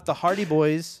got the Hardy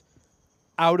Boys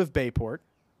out of Bayport,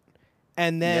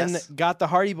 and then Yes. got the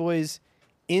Hardy Boys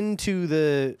into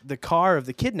the car of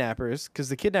the kidnappers, because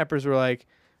the kidnappers were like,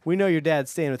 "We know your dad's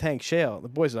staying with Hank Shale." The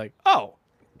boys are like, "Oh,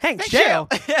 Hank Shale?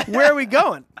 Where are we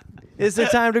going? Is there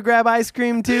time to grab ice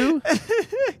cream too?"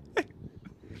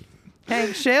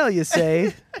 Hank Shale, you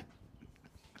say?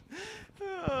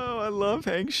 Oh, I love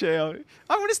Hank Shale.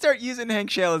 I'm going to start using Hank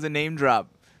Shale as a name drop,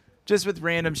 just with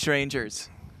random strangers.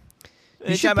 should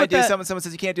Anytime I put do that- someone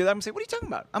says you can't do that, I'm going to say, what are you talking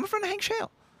about? I'm a friend of Hank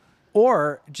Shale.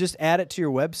 Or just add it to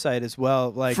your website as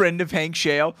well. Like, Friend of Hank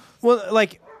Shale. well,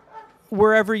 like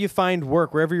wherever you find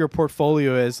work, wherever your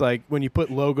portfolio is, like when you put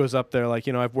logos up there, like,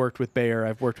 you know, I've worked with Bayer,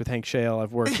 I've worked with Hank Shale,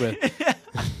 I've worked with.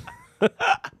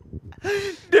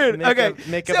 Dude, Make okay. up-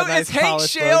 make up so a nice is Hank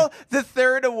polished Shale logo. the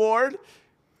third award?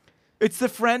 It's the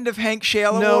Friend of Hank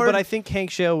Shale No, award? but I think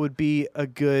Hank Shale would be a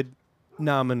good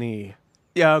nominee.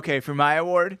 Yeah, okay, for my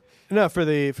award. No, for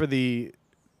the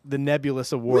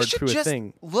nebulous We award should to a just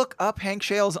thing. look up Hank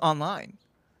Shales online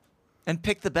and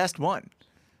pick the best one.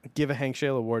 Give a Hank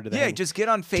Shale award to that. Yeah, just get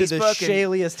on to the Facebook and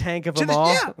shaliest Hank of to them the-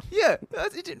 all. Yeah,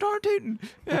 that's it, darn tootin'.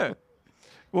 Yeah.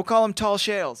 We'll call him Tall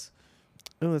Shales.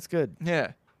 Oh, that's good.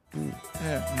 Yeah.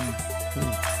 Yeah.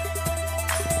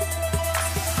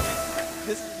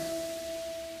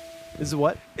 This is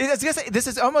what? I was gonna say, this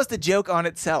is almost a joke on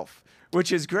itself,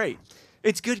 which is great.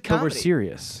 It's good But comedy. we're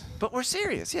serious. But we're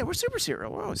serious. Yeah, we're super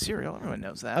serial. We're always serial. Everyone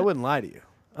knows that. I wouldn't lie to you.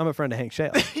 I'm a friend of Hank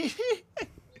Shale.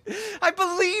 I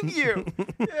believe you.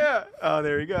 Yeah. Oh,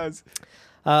 there he goes.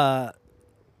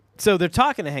 So they're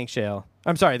talking to Hank Shale.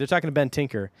 I'm sorry, they're talking to Ben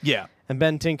Tinker. Yeah. And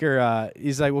Ben Tinker,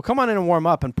 he's like, well, come on in and warm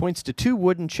up, and points to 2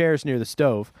 wooden chairs near the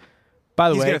stove. By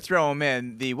the He's way, going to throw him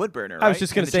in the wood burner, right? I was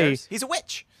just going to say, he's a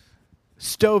witch.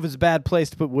 stove is a bad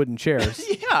place to put wooden chairs.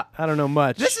 Yeah. I don't know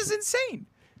much. This is insane.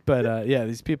 But yeah,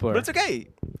 these people are. But it's okay.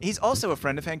 He's also a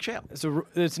friend of Hank Shale. So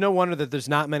it's no wonder that there's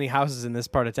not many houses in this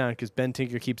part of town because Ben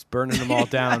Tinker keeps burning them all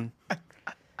down.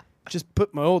 Just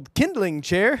put my old kindling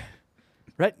chair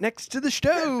right next to the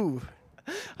stove.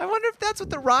 I wonder if that's what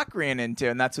the Rock ran into,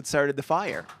 and that's what started the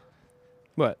fire.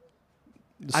 What?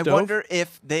 The I stove? wonder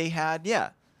if they had,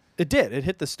 It did. It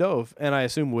hit the stove, and I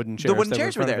assume wooden chairs. The wooden that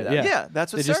chairs in were front of there, it. though. Yeah,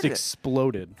 that's what They just started it.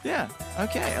 exploded. Yeah.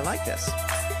 Okay, I like this.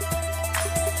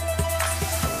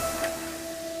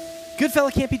 Good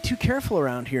fella can't be too careful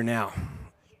around here now,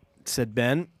 said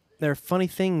Ben. There are funny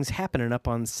things happening up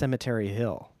on Cemetery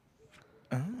Hill.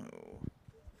 Oh.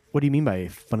 What do you mean by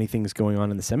funny things going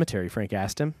on in the cemetery? Frank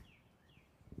asked him.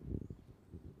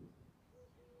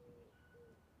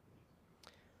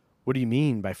 What do you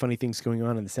mean by funny things going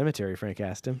on in the cemetery? Frank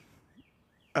asked him.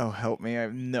 Oh, help me. I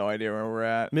have no idea where we're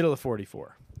at. Middle of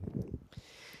 44.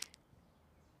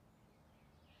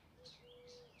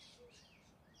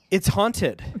 It's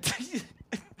haunted.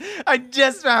 I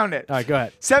just found it. All right, go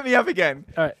ahead. Set me up again.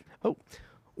 All right. Oh,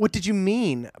 what did you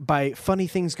mean by funny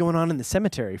things going on in the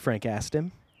cemetery? Frank asked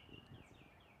him.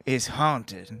 Is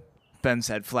haunted, Ben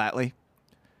said flatly.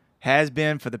 Has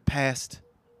been for the past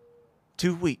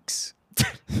 2 weeks.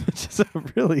 Which is a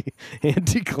really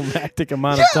anticlimactic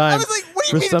amount of I time was like, what do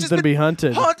you for mean? Just something to be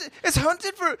hunted. Haunted? It's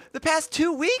haunted for the past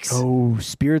 2 weeks? Oh,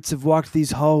 spirits have walked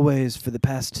these hallways for the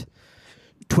past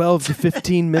 12 to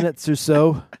 15 minutes or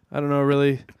so. I don't know,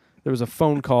 really. There was a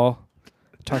phone call.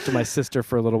 I talked to my sister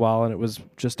for a little while, and it was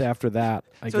just after that,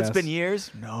 I So guess. it's been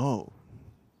years? No.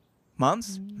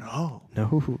 Months? No.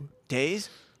 No. Days?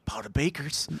 Powder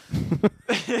bakers.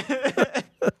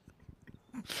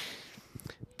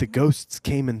 The ghosts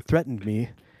came and threatened me,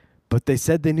 but they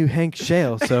said they knew Hank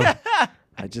Shale, so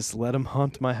I just let him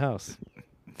haunt my house.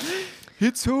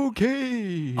 It's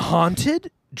okay. Haunted?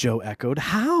 Joe echoed.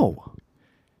 How?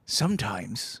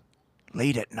 Sometimes,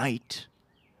 late at night,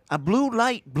 a blue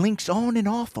light blinks on and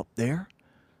off up there.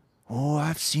 Oh,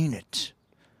 I've seen it.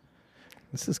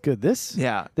 This is good. This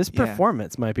Yeah, This yeah.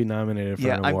 performance might be nominated for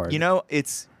an award. You know,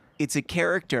 it's a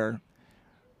character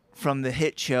from the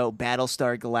hit show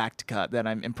Battlestar Galactica that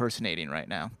I'm impersonating right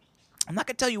now. I'm not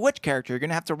going to tell you which character. You're going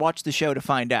to have to watch the show to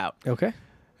find out. Okay.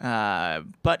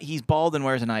 But he's bald and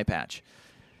wears an eye patch.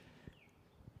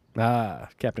 Ah,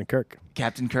 Captain Kirk.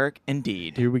 Captain Kirk,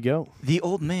 indeed. Here we go. The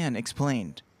old man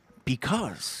explained,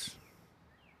 because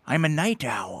I'm a night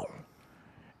owl,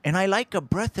 and I like a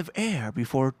breath of air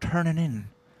before turning in.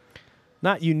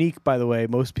 Not unique, by the way.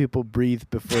 Most people breathe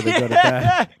before they go to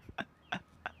bed.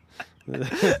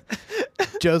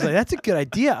 Joe's like, that's a good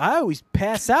idea. I always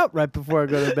pass out right before I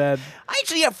go to bed. I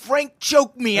actually have Frank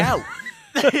choke me out.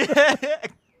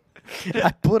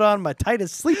 I put on my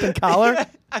tightest sleeping collar.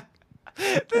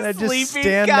 And I just sleeping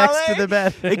stand next to collar? the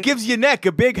bed. It gives your neck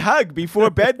a big hug before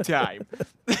bedtime.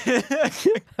 I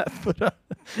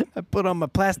put on my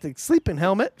plastic sleeping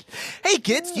helmet. Hey,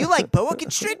 kids, you like boa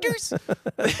constrictors?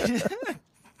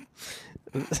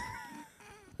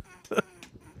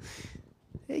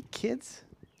 Hey, kids,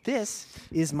 this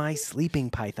is my sleeping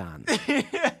python.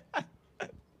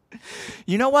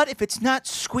 You know what? If it's not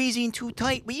squeezing too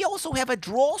tight, we also have a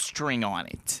drawstring on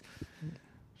it.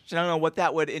 I don't know what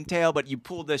that would entail, but you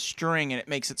pull the string and it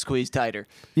makes it squeeze tighter.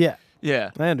 Yeah,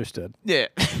 Yeah. I understood. Yeah.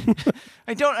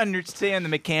 I don't understand the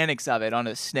mechanics of it on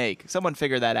a snake. Someone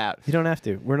figure that out. You don't have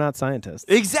to. We're not scientists.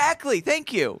 Exactly.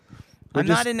 Thank you. I'm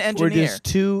not an engineer. We're just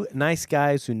two nice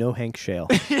guys who know Hank Shale.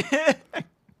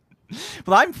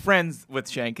 Well, I'm friends with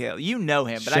Shank Hale. You know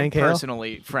him, but Shank I'm Hale?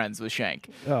 personally friends with Shank.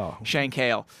 Oh, Shank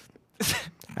Hale.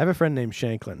 I have a friend named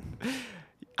Shanklin.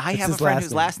 I It's have a his friend last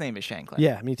whose name. last name is Shanklin.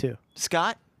 Yeah, me too.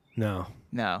 Scott? No,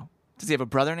 No. Does he have a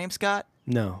brother named Scott?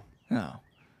 no. No.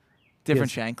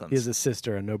 Different He has- Shanklins. He has a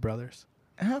sister and no brothers.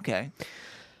 Okay.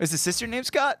 Is the sister named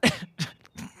Scott?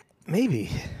 Maybe.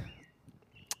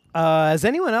 Has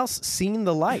anyone else seen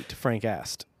the light? Frank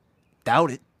asked.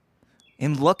 Doubt it.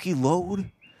 In Lucky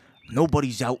Lode,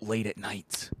 nobody's out late at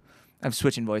night. I'm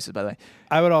switching voices, by the way.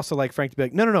 I would also like Frank to be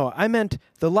like, no. I meant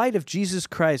the light of Jesus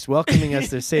Christ welcoming us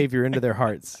their Savior into their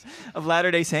hearts. Of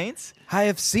Latter-day Saints? I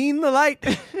have seen the light.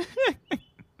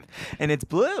 And it's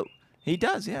blue. He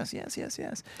does, yes.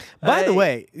 By the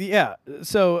way, yeah.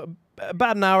 So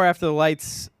about an hour after the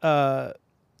lights. I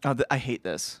hate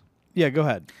this. Yeah, go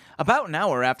ahead. About an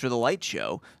hour after the light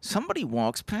show, somebody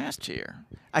walks past here.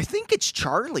 I think it's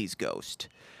Charlie's ghost.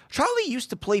 Charlie used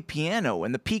to play piano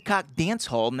in the Peacock Dance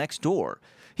Hall next door.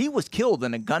 He was killed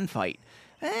in a gunfight.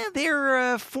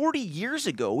 They're 40 years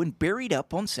ago and buried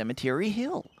up on Cemetery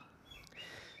Hill.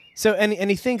 So and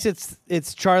he thinks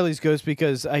it's Charlie's ghost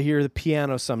because I hear the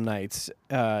piano some nights,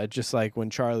 just like when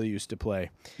Charlie used to play.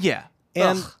 Yeah.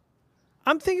 And Ugh.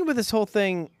 I'm thinking with this whole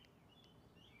thing,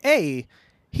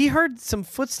 he heard some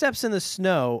footsteps in the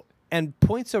snow and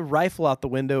points a rifle out the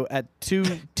window at two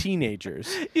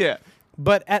teenagers. Yeah.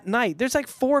 But at night, there's like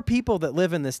 4 people that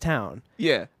live in this town.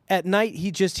 Yeah. At night, he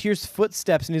just hears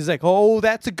footsteps and he's like, "Oh,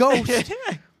 that's a ghost."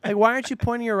 Like, why aren't you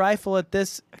pointing your rifle at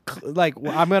this? Like,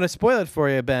 I'm going to spoil it for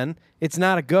you, Ben. It's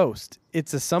not a ghost.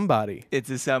 It's a somebody. It's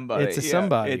a somebody. It's a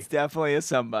somebody. It's definitely a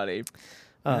somebody.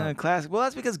 Classic. Well,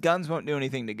 that's because guns won't do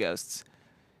anything to ghosts.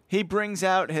 He brings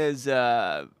out his...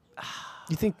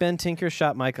 You think Ben Tinker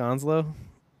shot Mike Onslow?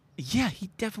 Yeah, he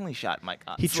definitely shot Mike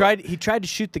Onslow. He tried to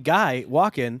shoot the guy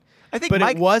walking, I think but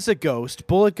Mike... it was a ghost.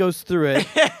 Bullet goes through it.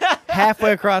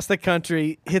 Halfway across the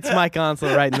country, hits Mike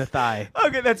Onslow right in the thigh.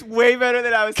 Okay, that's way better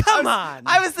than I was. Come on.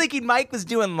 I was thinking Mike was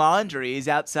doing laundry. He's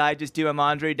outside just doing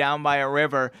laundry down by a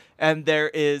river, and there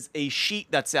is a sheet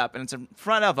that's up, and it's in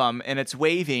front of him, and it's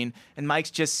waving, and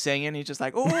Mike's just singing. He's just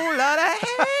like, "Oh, la da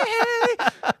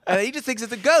hey," and he just thinks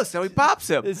it's a ghost, so he pops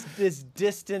him. This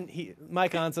distant,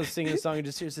 Mike Onslow singing a song and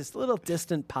just hears this little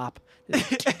distant pop.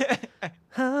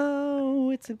 Oh,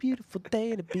 it's a beautiful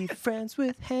day to be friends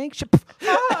with Hank.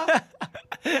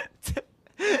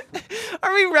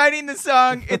 Are we writing the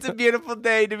song "It's a Beautiful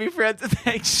Day to Be Friends with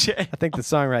Hank Shea"? I think the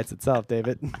song writes itself,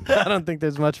 David. I don't think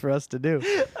there's much for us to do.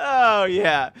 Oh,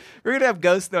 yeah. We're going to have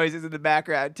ghost noises in the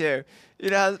background, too. You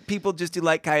know how people just do,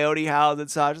 like, coyote howls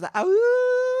and songs, like,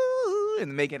 "Ooh,"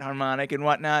 and make it harmonic and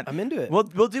whatnot. I'm into it. We'll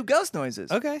do ghost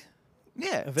noises. Okay.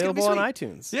 Yeah. it's gonna be Available on sweet.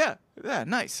 iTunes. Yeah. Yeah,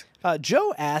 nice.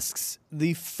 Joe asks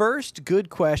the first good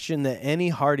question that any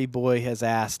Hardy Boy has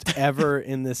asked ever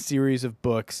in this series of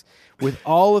books. With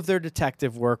all of their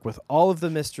detective work, with all of the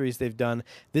mysteries they've done,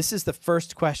 this is the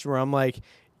first question where I'm like,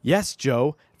 yes,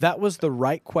 Joe, that was the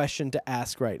right question to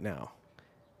ask right now.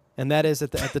 And that is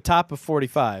at the top of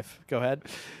 45. Go ahead.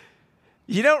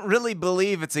 You don't really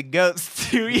believe it's a ghost,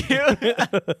 do you?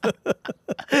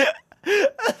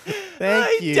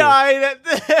 Thank you. I died at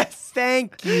this.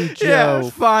 Thank you, Joe. Yeah,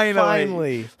 finally.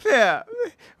 Finally. Yeah.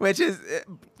 Which is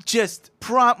just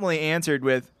promptly answered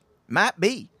with, might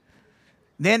be.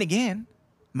 Then again,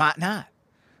 might not.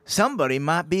 Somebody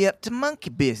might be up to monkey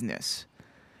business.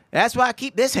 That's why I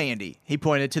keep this handy. He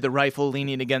pointed to the rifle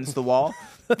leaning against the wall.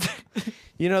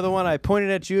 You know the one I pointed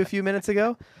at you a few minutes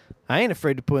ago? I ain't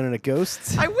afraid to point at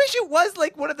ghosts. I wish it was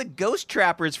like one of the ghost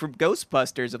trappers from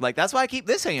Ghostbusters. Of like, that's why I keep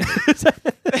this handy.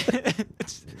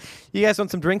 You guys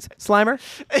want some drinks, Slimer?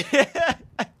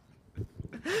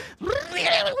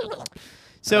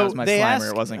 So That was my they Slimer. ask,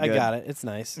 It wasn't I good. got it. It's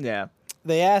nice. Yeah.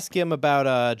 They ask him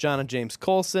about John and James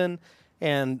Coulson,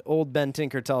 and old Ben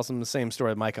Tinker tells him the same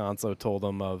story Mike Onslow told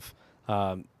him of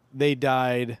they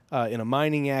died in a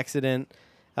mining accident,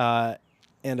 and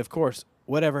of course,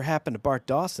 whatever happened to Bart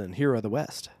Dawson, hero of the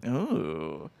West?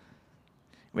 Ooh.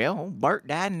 Well, old Bart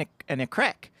died in a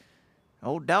crack.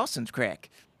 Old Dawson's crack.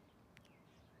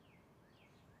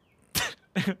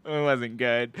 It wasn't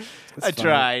good. It's I fine.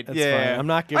 tried. That's yeah. fine. I'm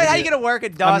not giving How you- you gonna work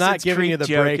at Dawson's I'm not giving Creek you the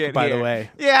joke break, in by the here? way.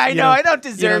 Yeah, I You know. don't- I don't you don't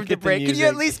deserve the get the break. Can you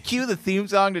at music. least cue the theme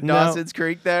song to No. Dawson's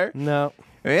Creek there? No.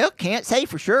 Well, can't say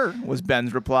for sure, was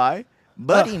Ben's reply.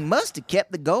 But he must have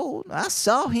kept the gold. I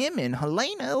saw him in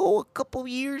Helena a couple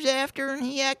years after, and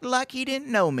he acted like he didn't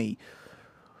know me.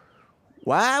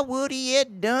 Why would he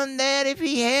have done that if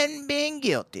he hadn't been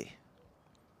guilty?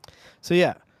 So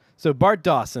yeah. So Bart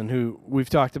Dawson, who we've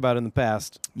talked about in the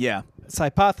past, Yeah. it's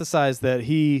hypothesized that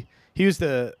he was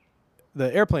the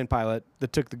airplane pilot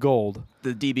that took the gold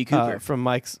The D.B. Cooper. from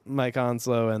Mike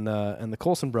Onslow and the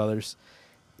Coulson brothers,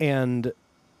 and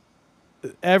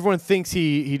everyone thinks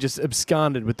he just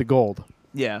absconded with the gold.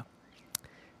 Yeah.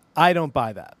 I don't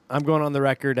buy that. I'm going on the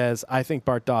record as I think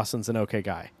Bart Dawson's an okay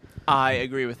guy, I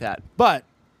agree with that. but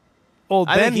old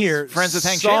I Ben think he's here friends with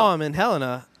Hank saw Shale. him in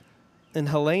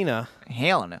Helena,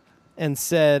 Hell no. and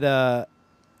said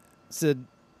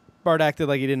Bart acted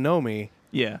like he didn't know me.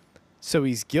 Yeah. So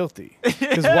he's guilty.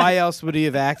 Because why else would he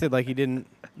have acted like he didn't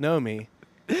know me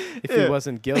if he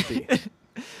wasn't guilty?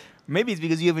 Maybe it's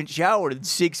because you haven't showered in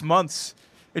 6 months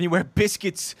and you wear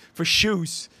biscuits for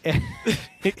shoes,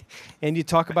 And you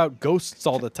talk about ghosts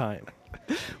all the time.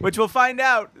 which we'll find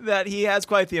out that he has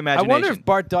quite the I imagination. wonder if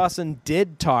Bart Dawson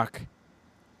did talk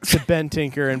to Ben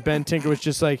Tinker, and Ben Tinker was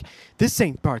just like, "This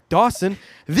ain't Bart Dawson.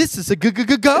 This is a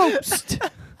ghost."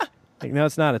 Like, no,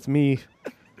 it's not. It's me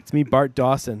Let's meet Bart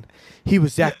Dawson. He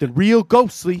was acting real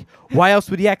ghostly. Why else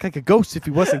would he act like a ghost if he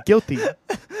wasn't guilty?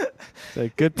 It's a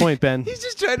good point, Ben. He's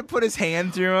just trying to put his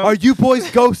hand through him. Are you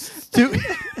boys ghosts too?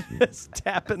 Just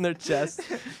tapping their chest,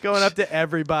 going up to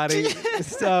everybody.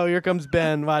 So here comes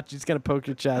Ben. Watch, he's gonna poke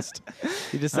your chest.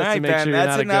 He just has All right, to make Ben, sure you're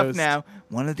that's not a enough ghost. now.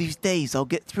 One of these days, I'll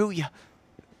get through you.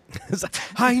 It's like,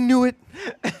 I knew it.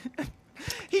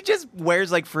 He just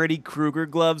wears like Freddy Krueger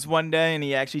gloves one day, and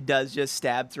he actually does just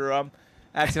stab through them.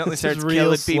 Accidentally It's just starts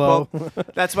real killing people.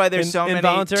 That's why there's so many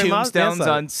Involuntary tombstones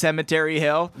manslaughter. on Cemetery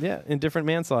Hill. Yeah, indifferent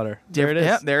manslaughter. There it is.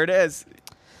 Yeah, there it is.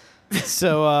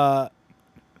 So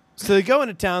they go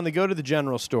into town. They go to the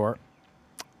general store,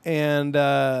 and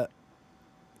they're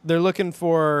looking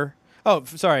for. Oh,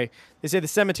 sorry. They say the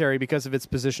cemetery, because of its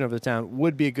position over the town,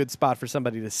 would be a good spot for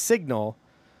somebody to signal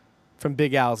from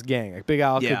Big Al's gang. Like Big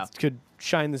Al Yeah. could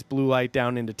shine this blue light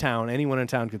down into town. Anyone in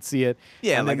town could see it.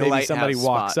 Yeah, and like then a maybe somebody lighthouse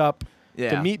walks spot. up to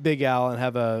Yeah. meet Big Al and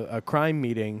have a crime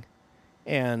meeting,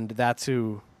 and that's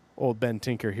who old Ben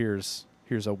Tinker hears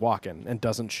a walking and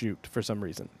doesn't shoot for some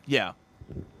reason. Yeah.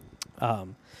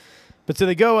 But so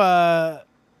they go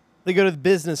to the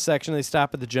business section. They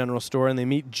stop at the general store and they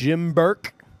meet Jim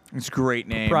Burke, It's a great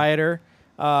name. proprietor.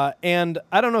 And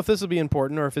I don't know if this will be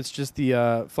important or if it's just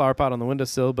the flower pot on the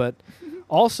windowsill, but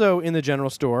also in the general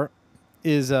store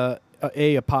is a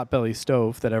potbelly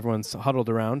stove that everyone's huddled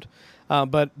around.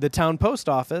 But the town post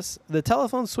office, the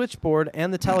telephone switchboard,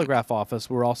 and the telegraph office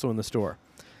were also in the store.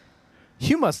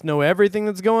 You must know everything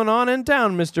that's going on in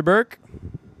town, Mr. Burke.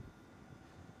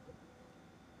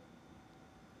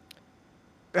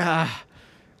 I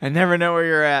never know where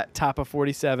you're at. Top of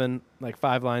 47, like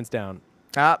 5 lines down.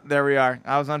 Ah, there we are.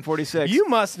 I was on 46. You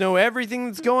must know everything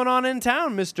that's going on in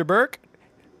town, Mr. Burke.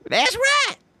 That's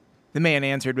right. The man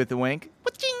answered with a wink.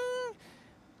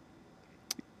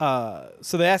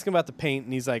 So they ask him about the paint,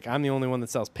 and he's like, I'm the only one that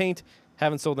sells paint.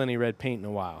 Haven't sold any red paint in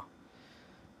a while.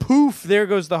 Poof, there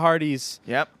goes the Hardys'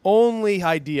 Yep. only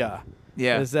idea.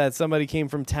 Yeah. Is that somebody came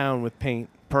from town with paint.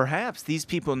 Perhaps these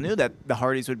people knew that the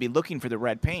Hardys would be looking for the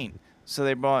red paint, so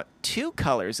they bought 2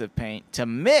 colors of paint to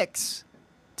mix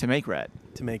to make red.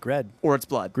 To make red. Or it's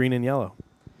blood. Green and yellow.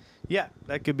 Yeah,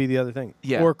 that could be the other thing.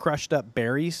 Yeah. Or crushed up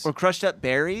berries Or crushed up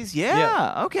berries.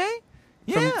 Yeah. Okay.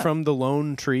 Yeah. from the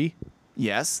lone tree.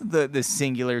 Yes, the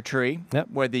singular tree Yep.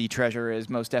 where the treasure is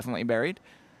most definitely buried.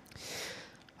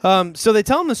 So they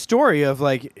tell him the story of,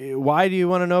 like, why do you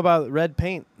want to know about red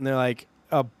paint? And they're like,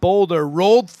 a boulder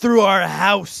rolled through our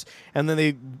house. And then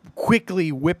they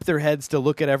quickly whip their heads to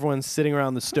look at everyone sitting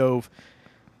around the stove.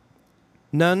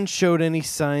 None showed any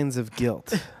signs of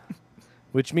guilt,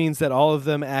 which means that all of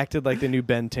them acted like they knew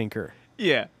Ben Tinker.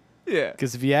 Yeah. Yeah.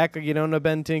 Because if you act like you don't know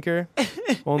Ben Tinker,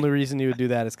 only reason you would do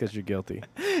that is because you're guilty.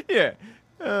 Yeah.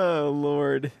 Oh,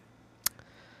 Lord.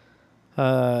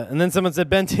 And then someone said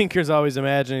Ben Tinker's always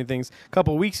imagining things. A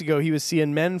couple weeks ago, he was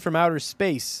seeing men from outer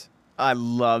space. I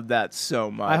love that so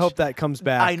much. I hope that comes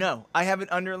back. I know. I have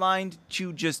it underlined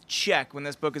to just check when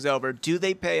this book is over. Do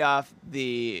they pay off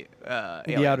the The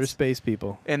aliens? outer space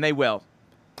people. And they will.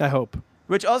 I hope.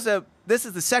 Which also, this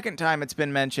is the second time it's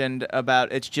been mentioned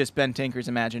about it's just Ben Tinker's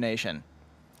imagination.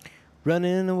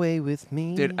 Running away with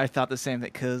me. Dude, I thought the same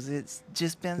thing. Because it's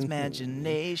just Ben's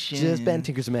imagination. Just Ben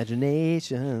Tinker's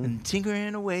imagination. And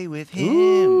tinkering away with him.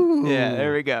 Ooh. Yeah,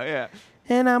 there we go. Yeah.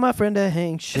 And I'm a friend of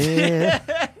Hank Shit.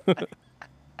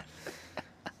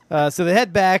 So they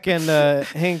head back, and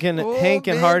Hank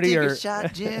and Hardy are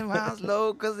shot Jim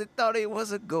Onslow because they thought he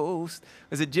was a ghost.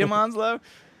 Is it Jim Onslow?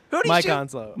 Who did he Mike shoot?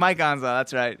 Onslow. Mike Onslow,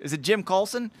 that's right. Is it Jim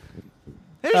Coulson?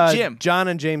 Who's Jim? John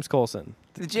and James Coulson.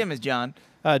 The Jim is John.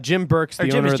 Jim Burke's Or the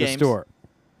Jim owner is of the James. store.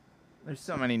 There's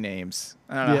so many names.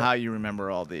 I don't know Yeah. how you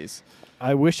remember all these.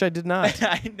 I wish I did not.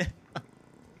 I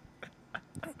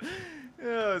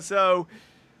know.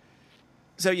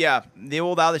 So yeah, the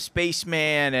old outer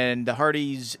spaceman and the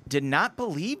Hardys did not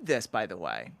believe this, by the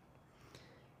way.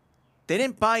 They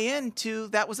didn't buy into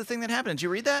that was the thing that happened. Did you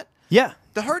read that? Yeah.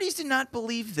 The Hardys did not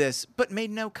believe this, but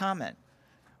made no comment.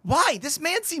 Why? This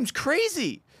man seems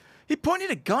crazy. He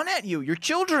pointed a gun at you, your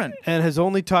children. And has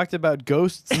only talked about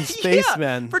ghosts and Yeah,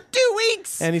 spacemen. for 2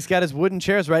 weeks. And he's got his wooden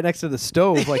chairs right next to the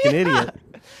stove like an idiot.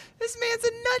 This man's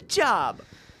a nut job.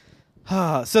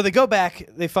 So they go back.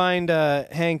 They find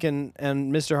Hank and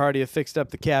Mr. Hardy have fixed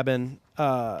up the cabin.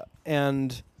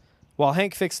 And while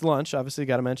Hank fixed lunch, obviously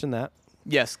got to mention that,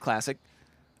 Yes, classic.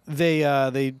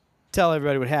 they tell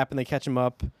everybody what happened. They catch him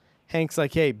up. Hank's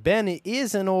like, hey, Ben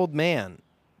is an old man,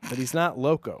 but he's not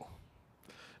loco.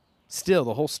 Still,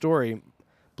 the whole story,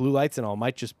 blue lights and all,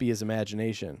 might just be his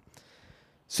imagination.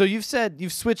 So you've said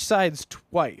you've switched sides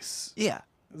twice. Yeah.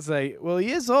 It's like, well,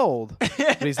 he is old,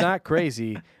 but he's not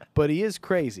crazy. but he is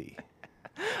crazy.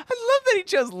 I love that he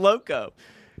chose Loco.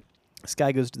 This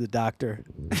guy goes to the doctor.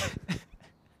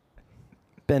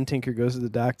 Ben Tinker goes to the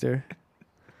doctor.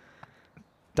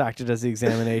 Doctor does the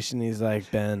examination. He's like,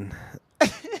 Ben,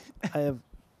 I have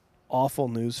awful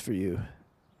news for you.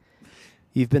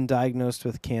 You've been diagnosed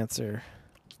with cancer,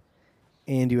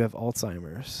 and you have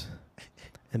Alzheimer's.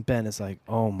 And Ben is like,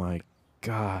 oh my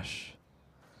gosh.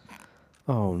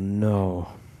 Oh no.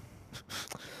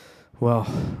 Well,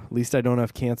 at least I don't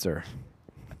have cancer.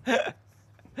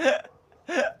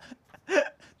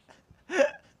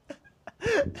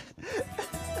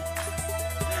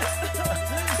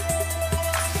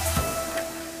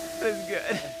 That's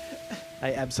good.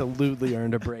 I absolutely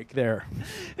earned a break there.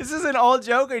 Is this an old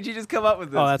joke, or did you just come up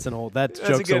with this? Oh, that's an old. That That's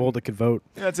a joke's so good- old it could vote.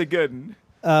 That's a good one.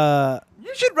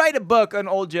 You should write a book on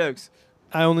old jokes.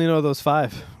 I only know those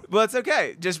 5. Well, it's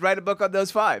okay. Just write a book on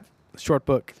those 5. Short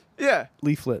book, Yeah.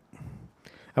 leaflet.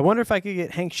 I wonder if I could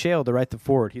get Hank Shale to write the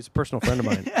forward. He's a personal friend of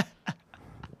mine.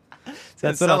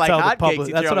 That's what Sell I'll like tell the hotcakes publisher.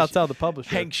 if That's you're what on I'll tell the publisher.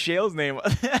 Hank Shale's name.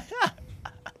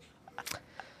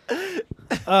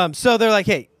 So they're like,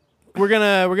 "Hey, we're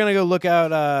gonna go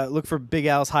look for Big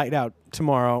Al's hideout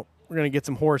tomorrow. We're gonna get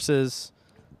some horses."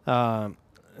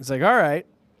 It's like, "All right,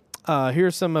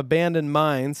 here's some abandoned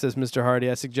mines," says Mr. Hardy.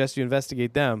 "I suggest you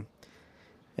investigate them."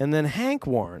 And then Hank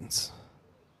warns,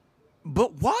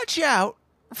 But watch out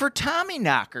for Tommy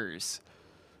knockers.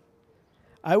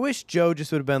 "I wish Joe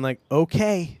just would have been like,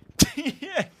 okay."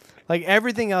 Yeah. Like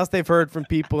everything else they've heard from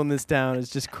people in this town is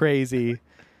just crazy.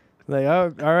 Like,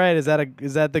 oh, all right, is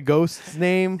that the ghost's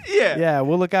name? Yeah. Yeah,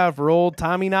 we'll look out for old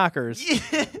Tommy Knockers.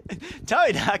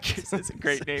 Tommy knockers is a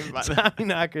great name, by the way. Tommy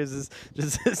Knockers is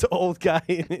just this old guy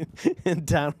in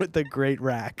town with a great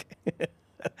rack.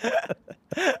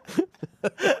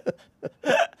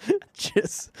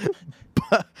 Just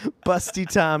busty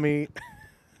Tommy.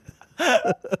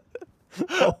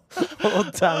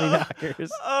 Old Tommy Knockers.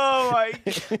 Oh my!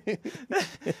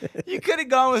 You could have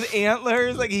gone with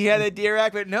antlers, like he had a deer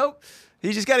rack, but nope.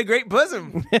 He just got a great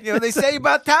bosom. You know they say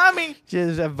about Tommy.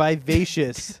 Just a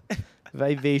vivacious,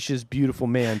 beautiful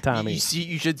man, Tommy.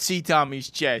 You should see Tommy's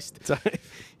chest.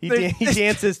 He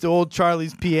dances to old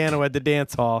Charlie's piano at the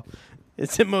dance hall.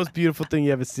 It's the most beautiful thing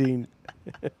you ever seen.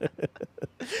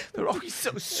 They're always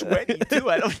so sweaty too.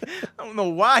 I don't know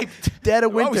why. Dead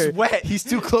of They're always winter. wet. He's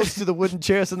too close to the wooden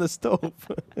chairs on the stove.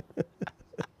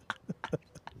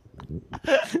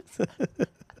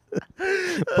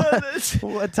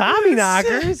 What, Tommy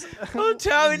Knockers? Oh,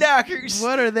 Tommy knockers.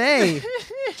 What are they?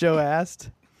 Joe asked.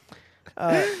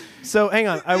 So hang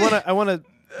on. I wanna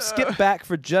skip back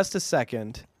for just a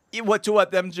second. What to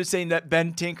what? Them just saying that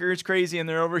Ben Tinker is crazy, and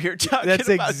they're over here talking That's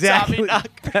about exactly. Tommy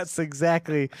knockers. That's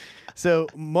exactly. So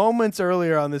moments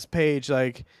earlier on this page,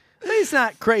 like he's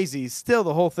not crazy. Still,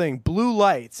 the whole thing. Blue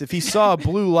lights. If he saw a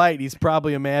blue light, he's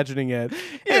probably imagining it.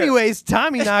 Yeah. Anyways,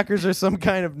 Tommy knockers are some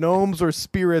kind of gnomes or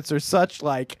spirits or such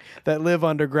like that live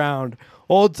underground.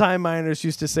 Old time miners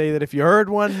used to say that if you heard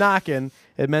one knocking,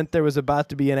 it meant there was about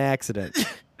to be an accident.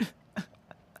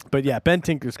 But yeah, Ben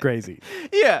Tinker's crazy.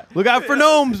 Yeah. Look out for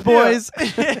gnomes, boys.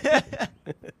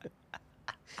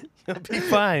 You'll be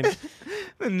fine.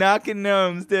 The knocking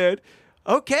gnomes, dude.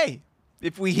 Okay.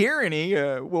 If we hear any,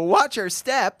 we'll watch our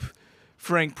step.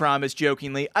 Frank promised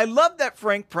jokingly. I love that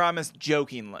Frank promised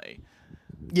jokingly.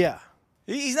 Yeah.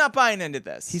 He's not buying into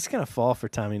this. He's going to fall for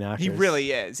Tommy Knockers. He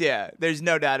really is, yeah. There's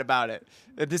no doubt about it.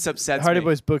 This upsets Hardy me.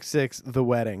 Boys Book 6, The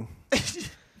Wedding.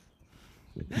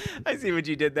 I see what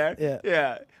you did there. Yeah.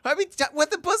 Yeah. I mean,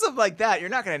 with a bosom like that, you're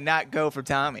not going to not go for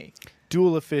Tommy.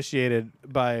 Dual officiated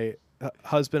by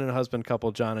husband and husband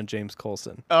couple John and James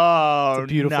Coulson. Oh, It's a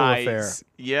beautiful nice. affair.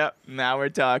 Yep. Now we're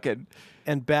talking.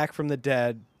 And back from the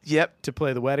dead Yep. to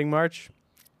play the wedding march,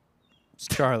 it's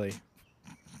Charlie.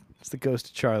 It's the ghost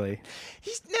of Charlie.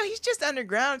 He's just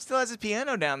underground. Still has his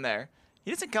piano down there.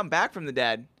 He doesn't come back from the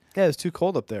dead. Yeah, it's too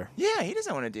cold up there. Yeah, he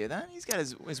doesn't want to do that. He's got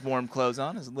his warm clothes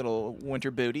on, his little winter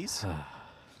booties.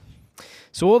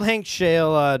 So old Hank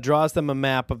Shale draws them a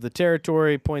map of the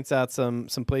territory, points out some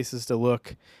places to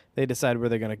look. They decide where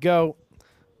they're going to go.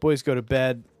 Boys go to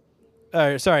bed.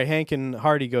 Hank and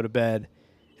Hardy go to bed,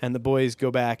 and the boys go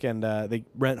back and they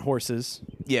rent horses.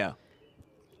 Yeah.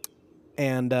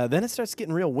 And then it starts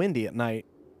getting real windy at night,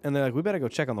 and they're like, we better go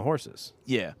check on the horses.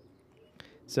 Yeah.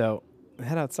 So they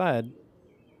head outside.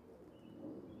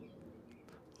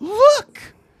 Look!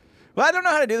 Well, I don't know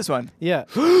how to do this one. Yeah.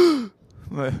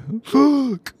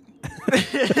 Look.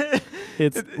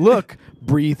 It's, look,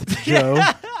 breathed Joe.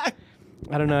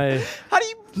 I don't know. How do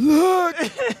you look?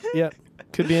 Yeah,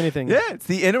 could be anything. Yeah, it's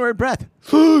the inward breath.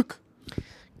 Look.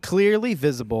 Clearly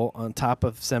visible on top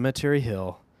of Cemetery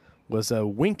Hill was a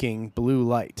winking blue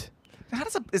light.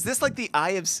 Is this like the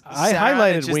eye of I Sauron?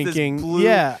 highlighted It's just this winking. blue-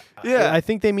 Yeah. Yeah. I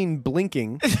think they mean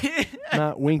blinking,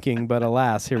 not winking, but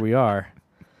alas, here we are.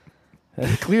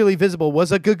 Clearly visible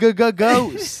was a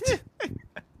ghost.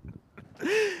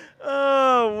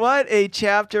 Oh, what a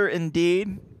chapter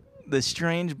indeed. The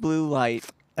strange blue light.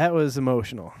 That was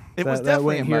emotional. It was that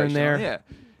definitely went here and emotional, there. yeah.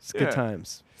 It's good Yeah.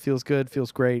 times. Feels good.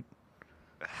 Feels great.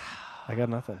 I got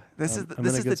nothing. This I'm is in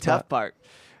this a is good the spot. tough part.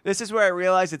 This is where I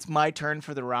realize it's my turn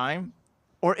for the rhyme.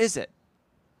 Or is it?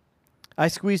 I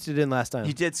squeezed it in last time.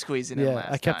 You did squeeze it in Yeah,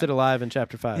 last I kept time. it alive in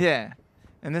chapter 5. Yeah.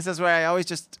 And this is where I always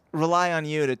just rely on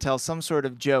you to tell some sort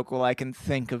of joke while I can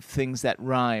think of things that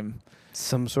rhyme.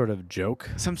 Some sort of joke.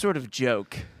 Some sort of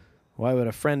joke. Why would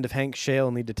a friend of Hank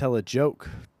Shale need to tell a joke?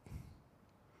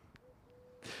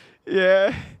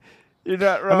 Yeah. You're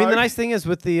not wrong. I mean, the nice thing is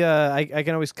with the I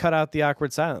can always cut out the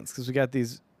awkward silence because we got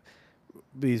these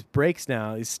breaks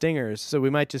now, these stingers. So we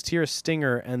might just hear a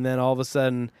stinger and then all of a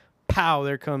sudden, pow!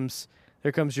 There comes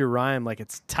your rhyme, like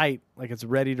it's tight, like it's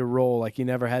ready to roll, like you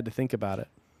never had to think about it.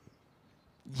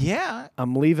 Yeah,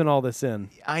 I'm leaving all this in.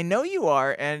 I know you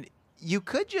are, and you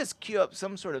could just cue up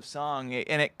some sort of song,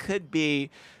 and it could be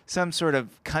some sort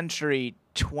of country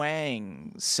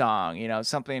twang song,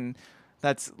 something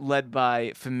that's led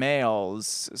by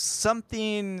females,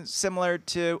 something similar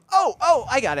to, oh,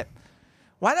 I got it.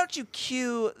 Why don't you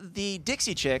cue the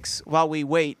Dixie Chicks while we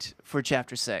wait for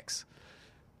Chapter 6?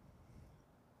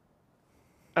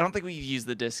 I don't think we've used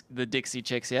the Dixie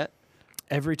Chicks yet.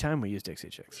 Every time we use Dixie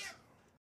Chicks.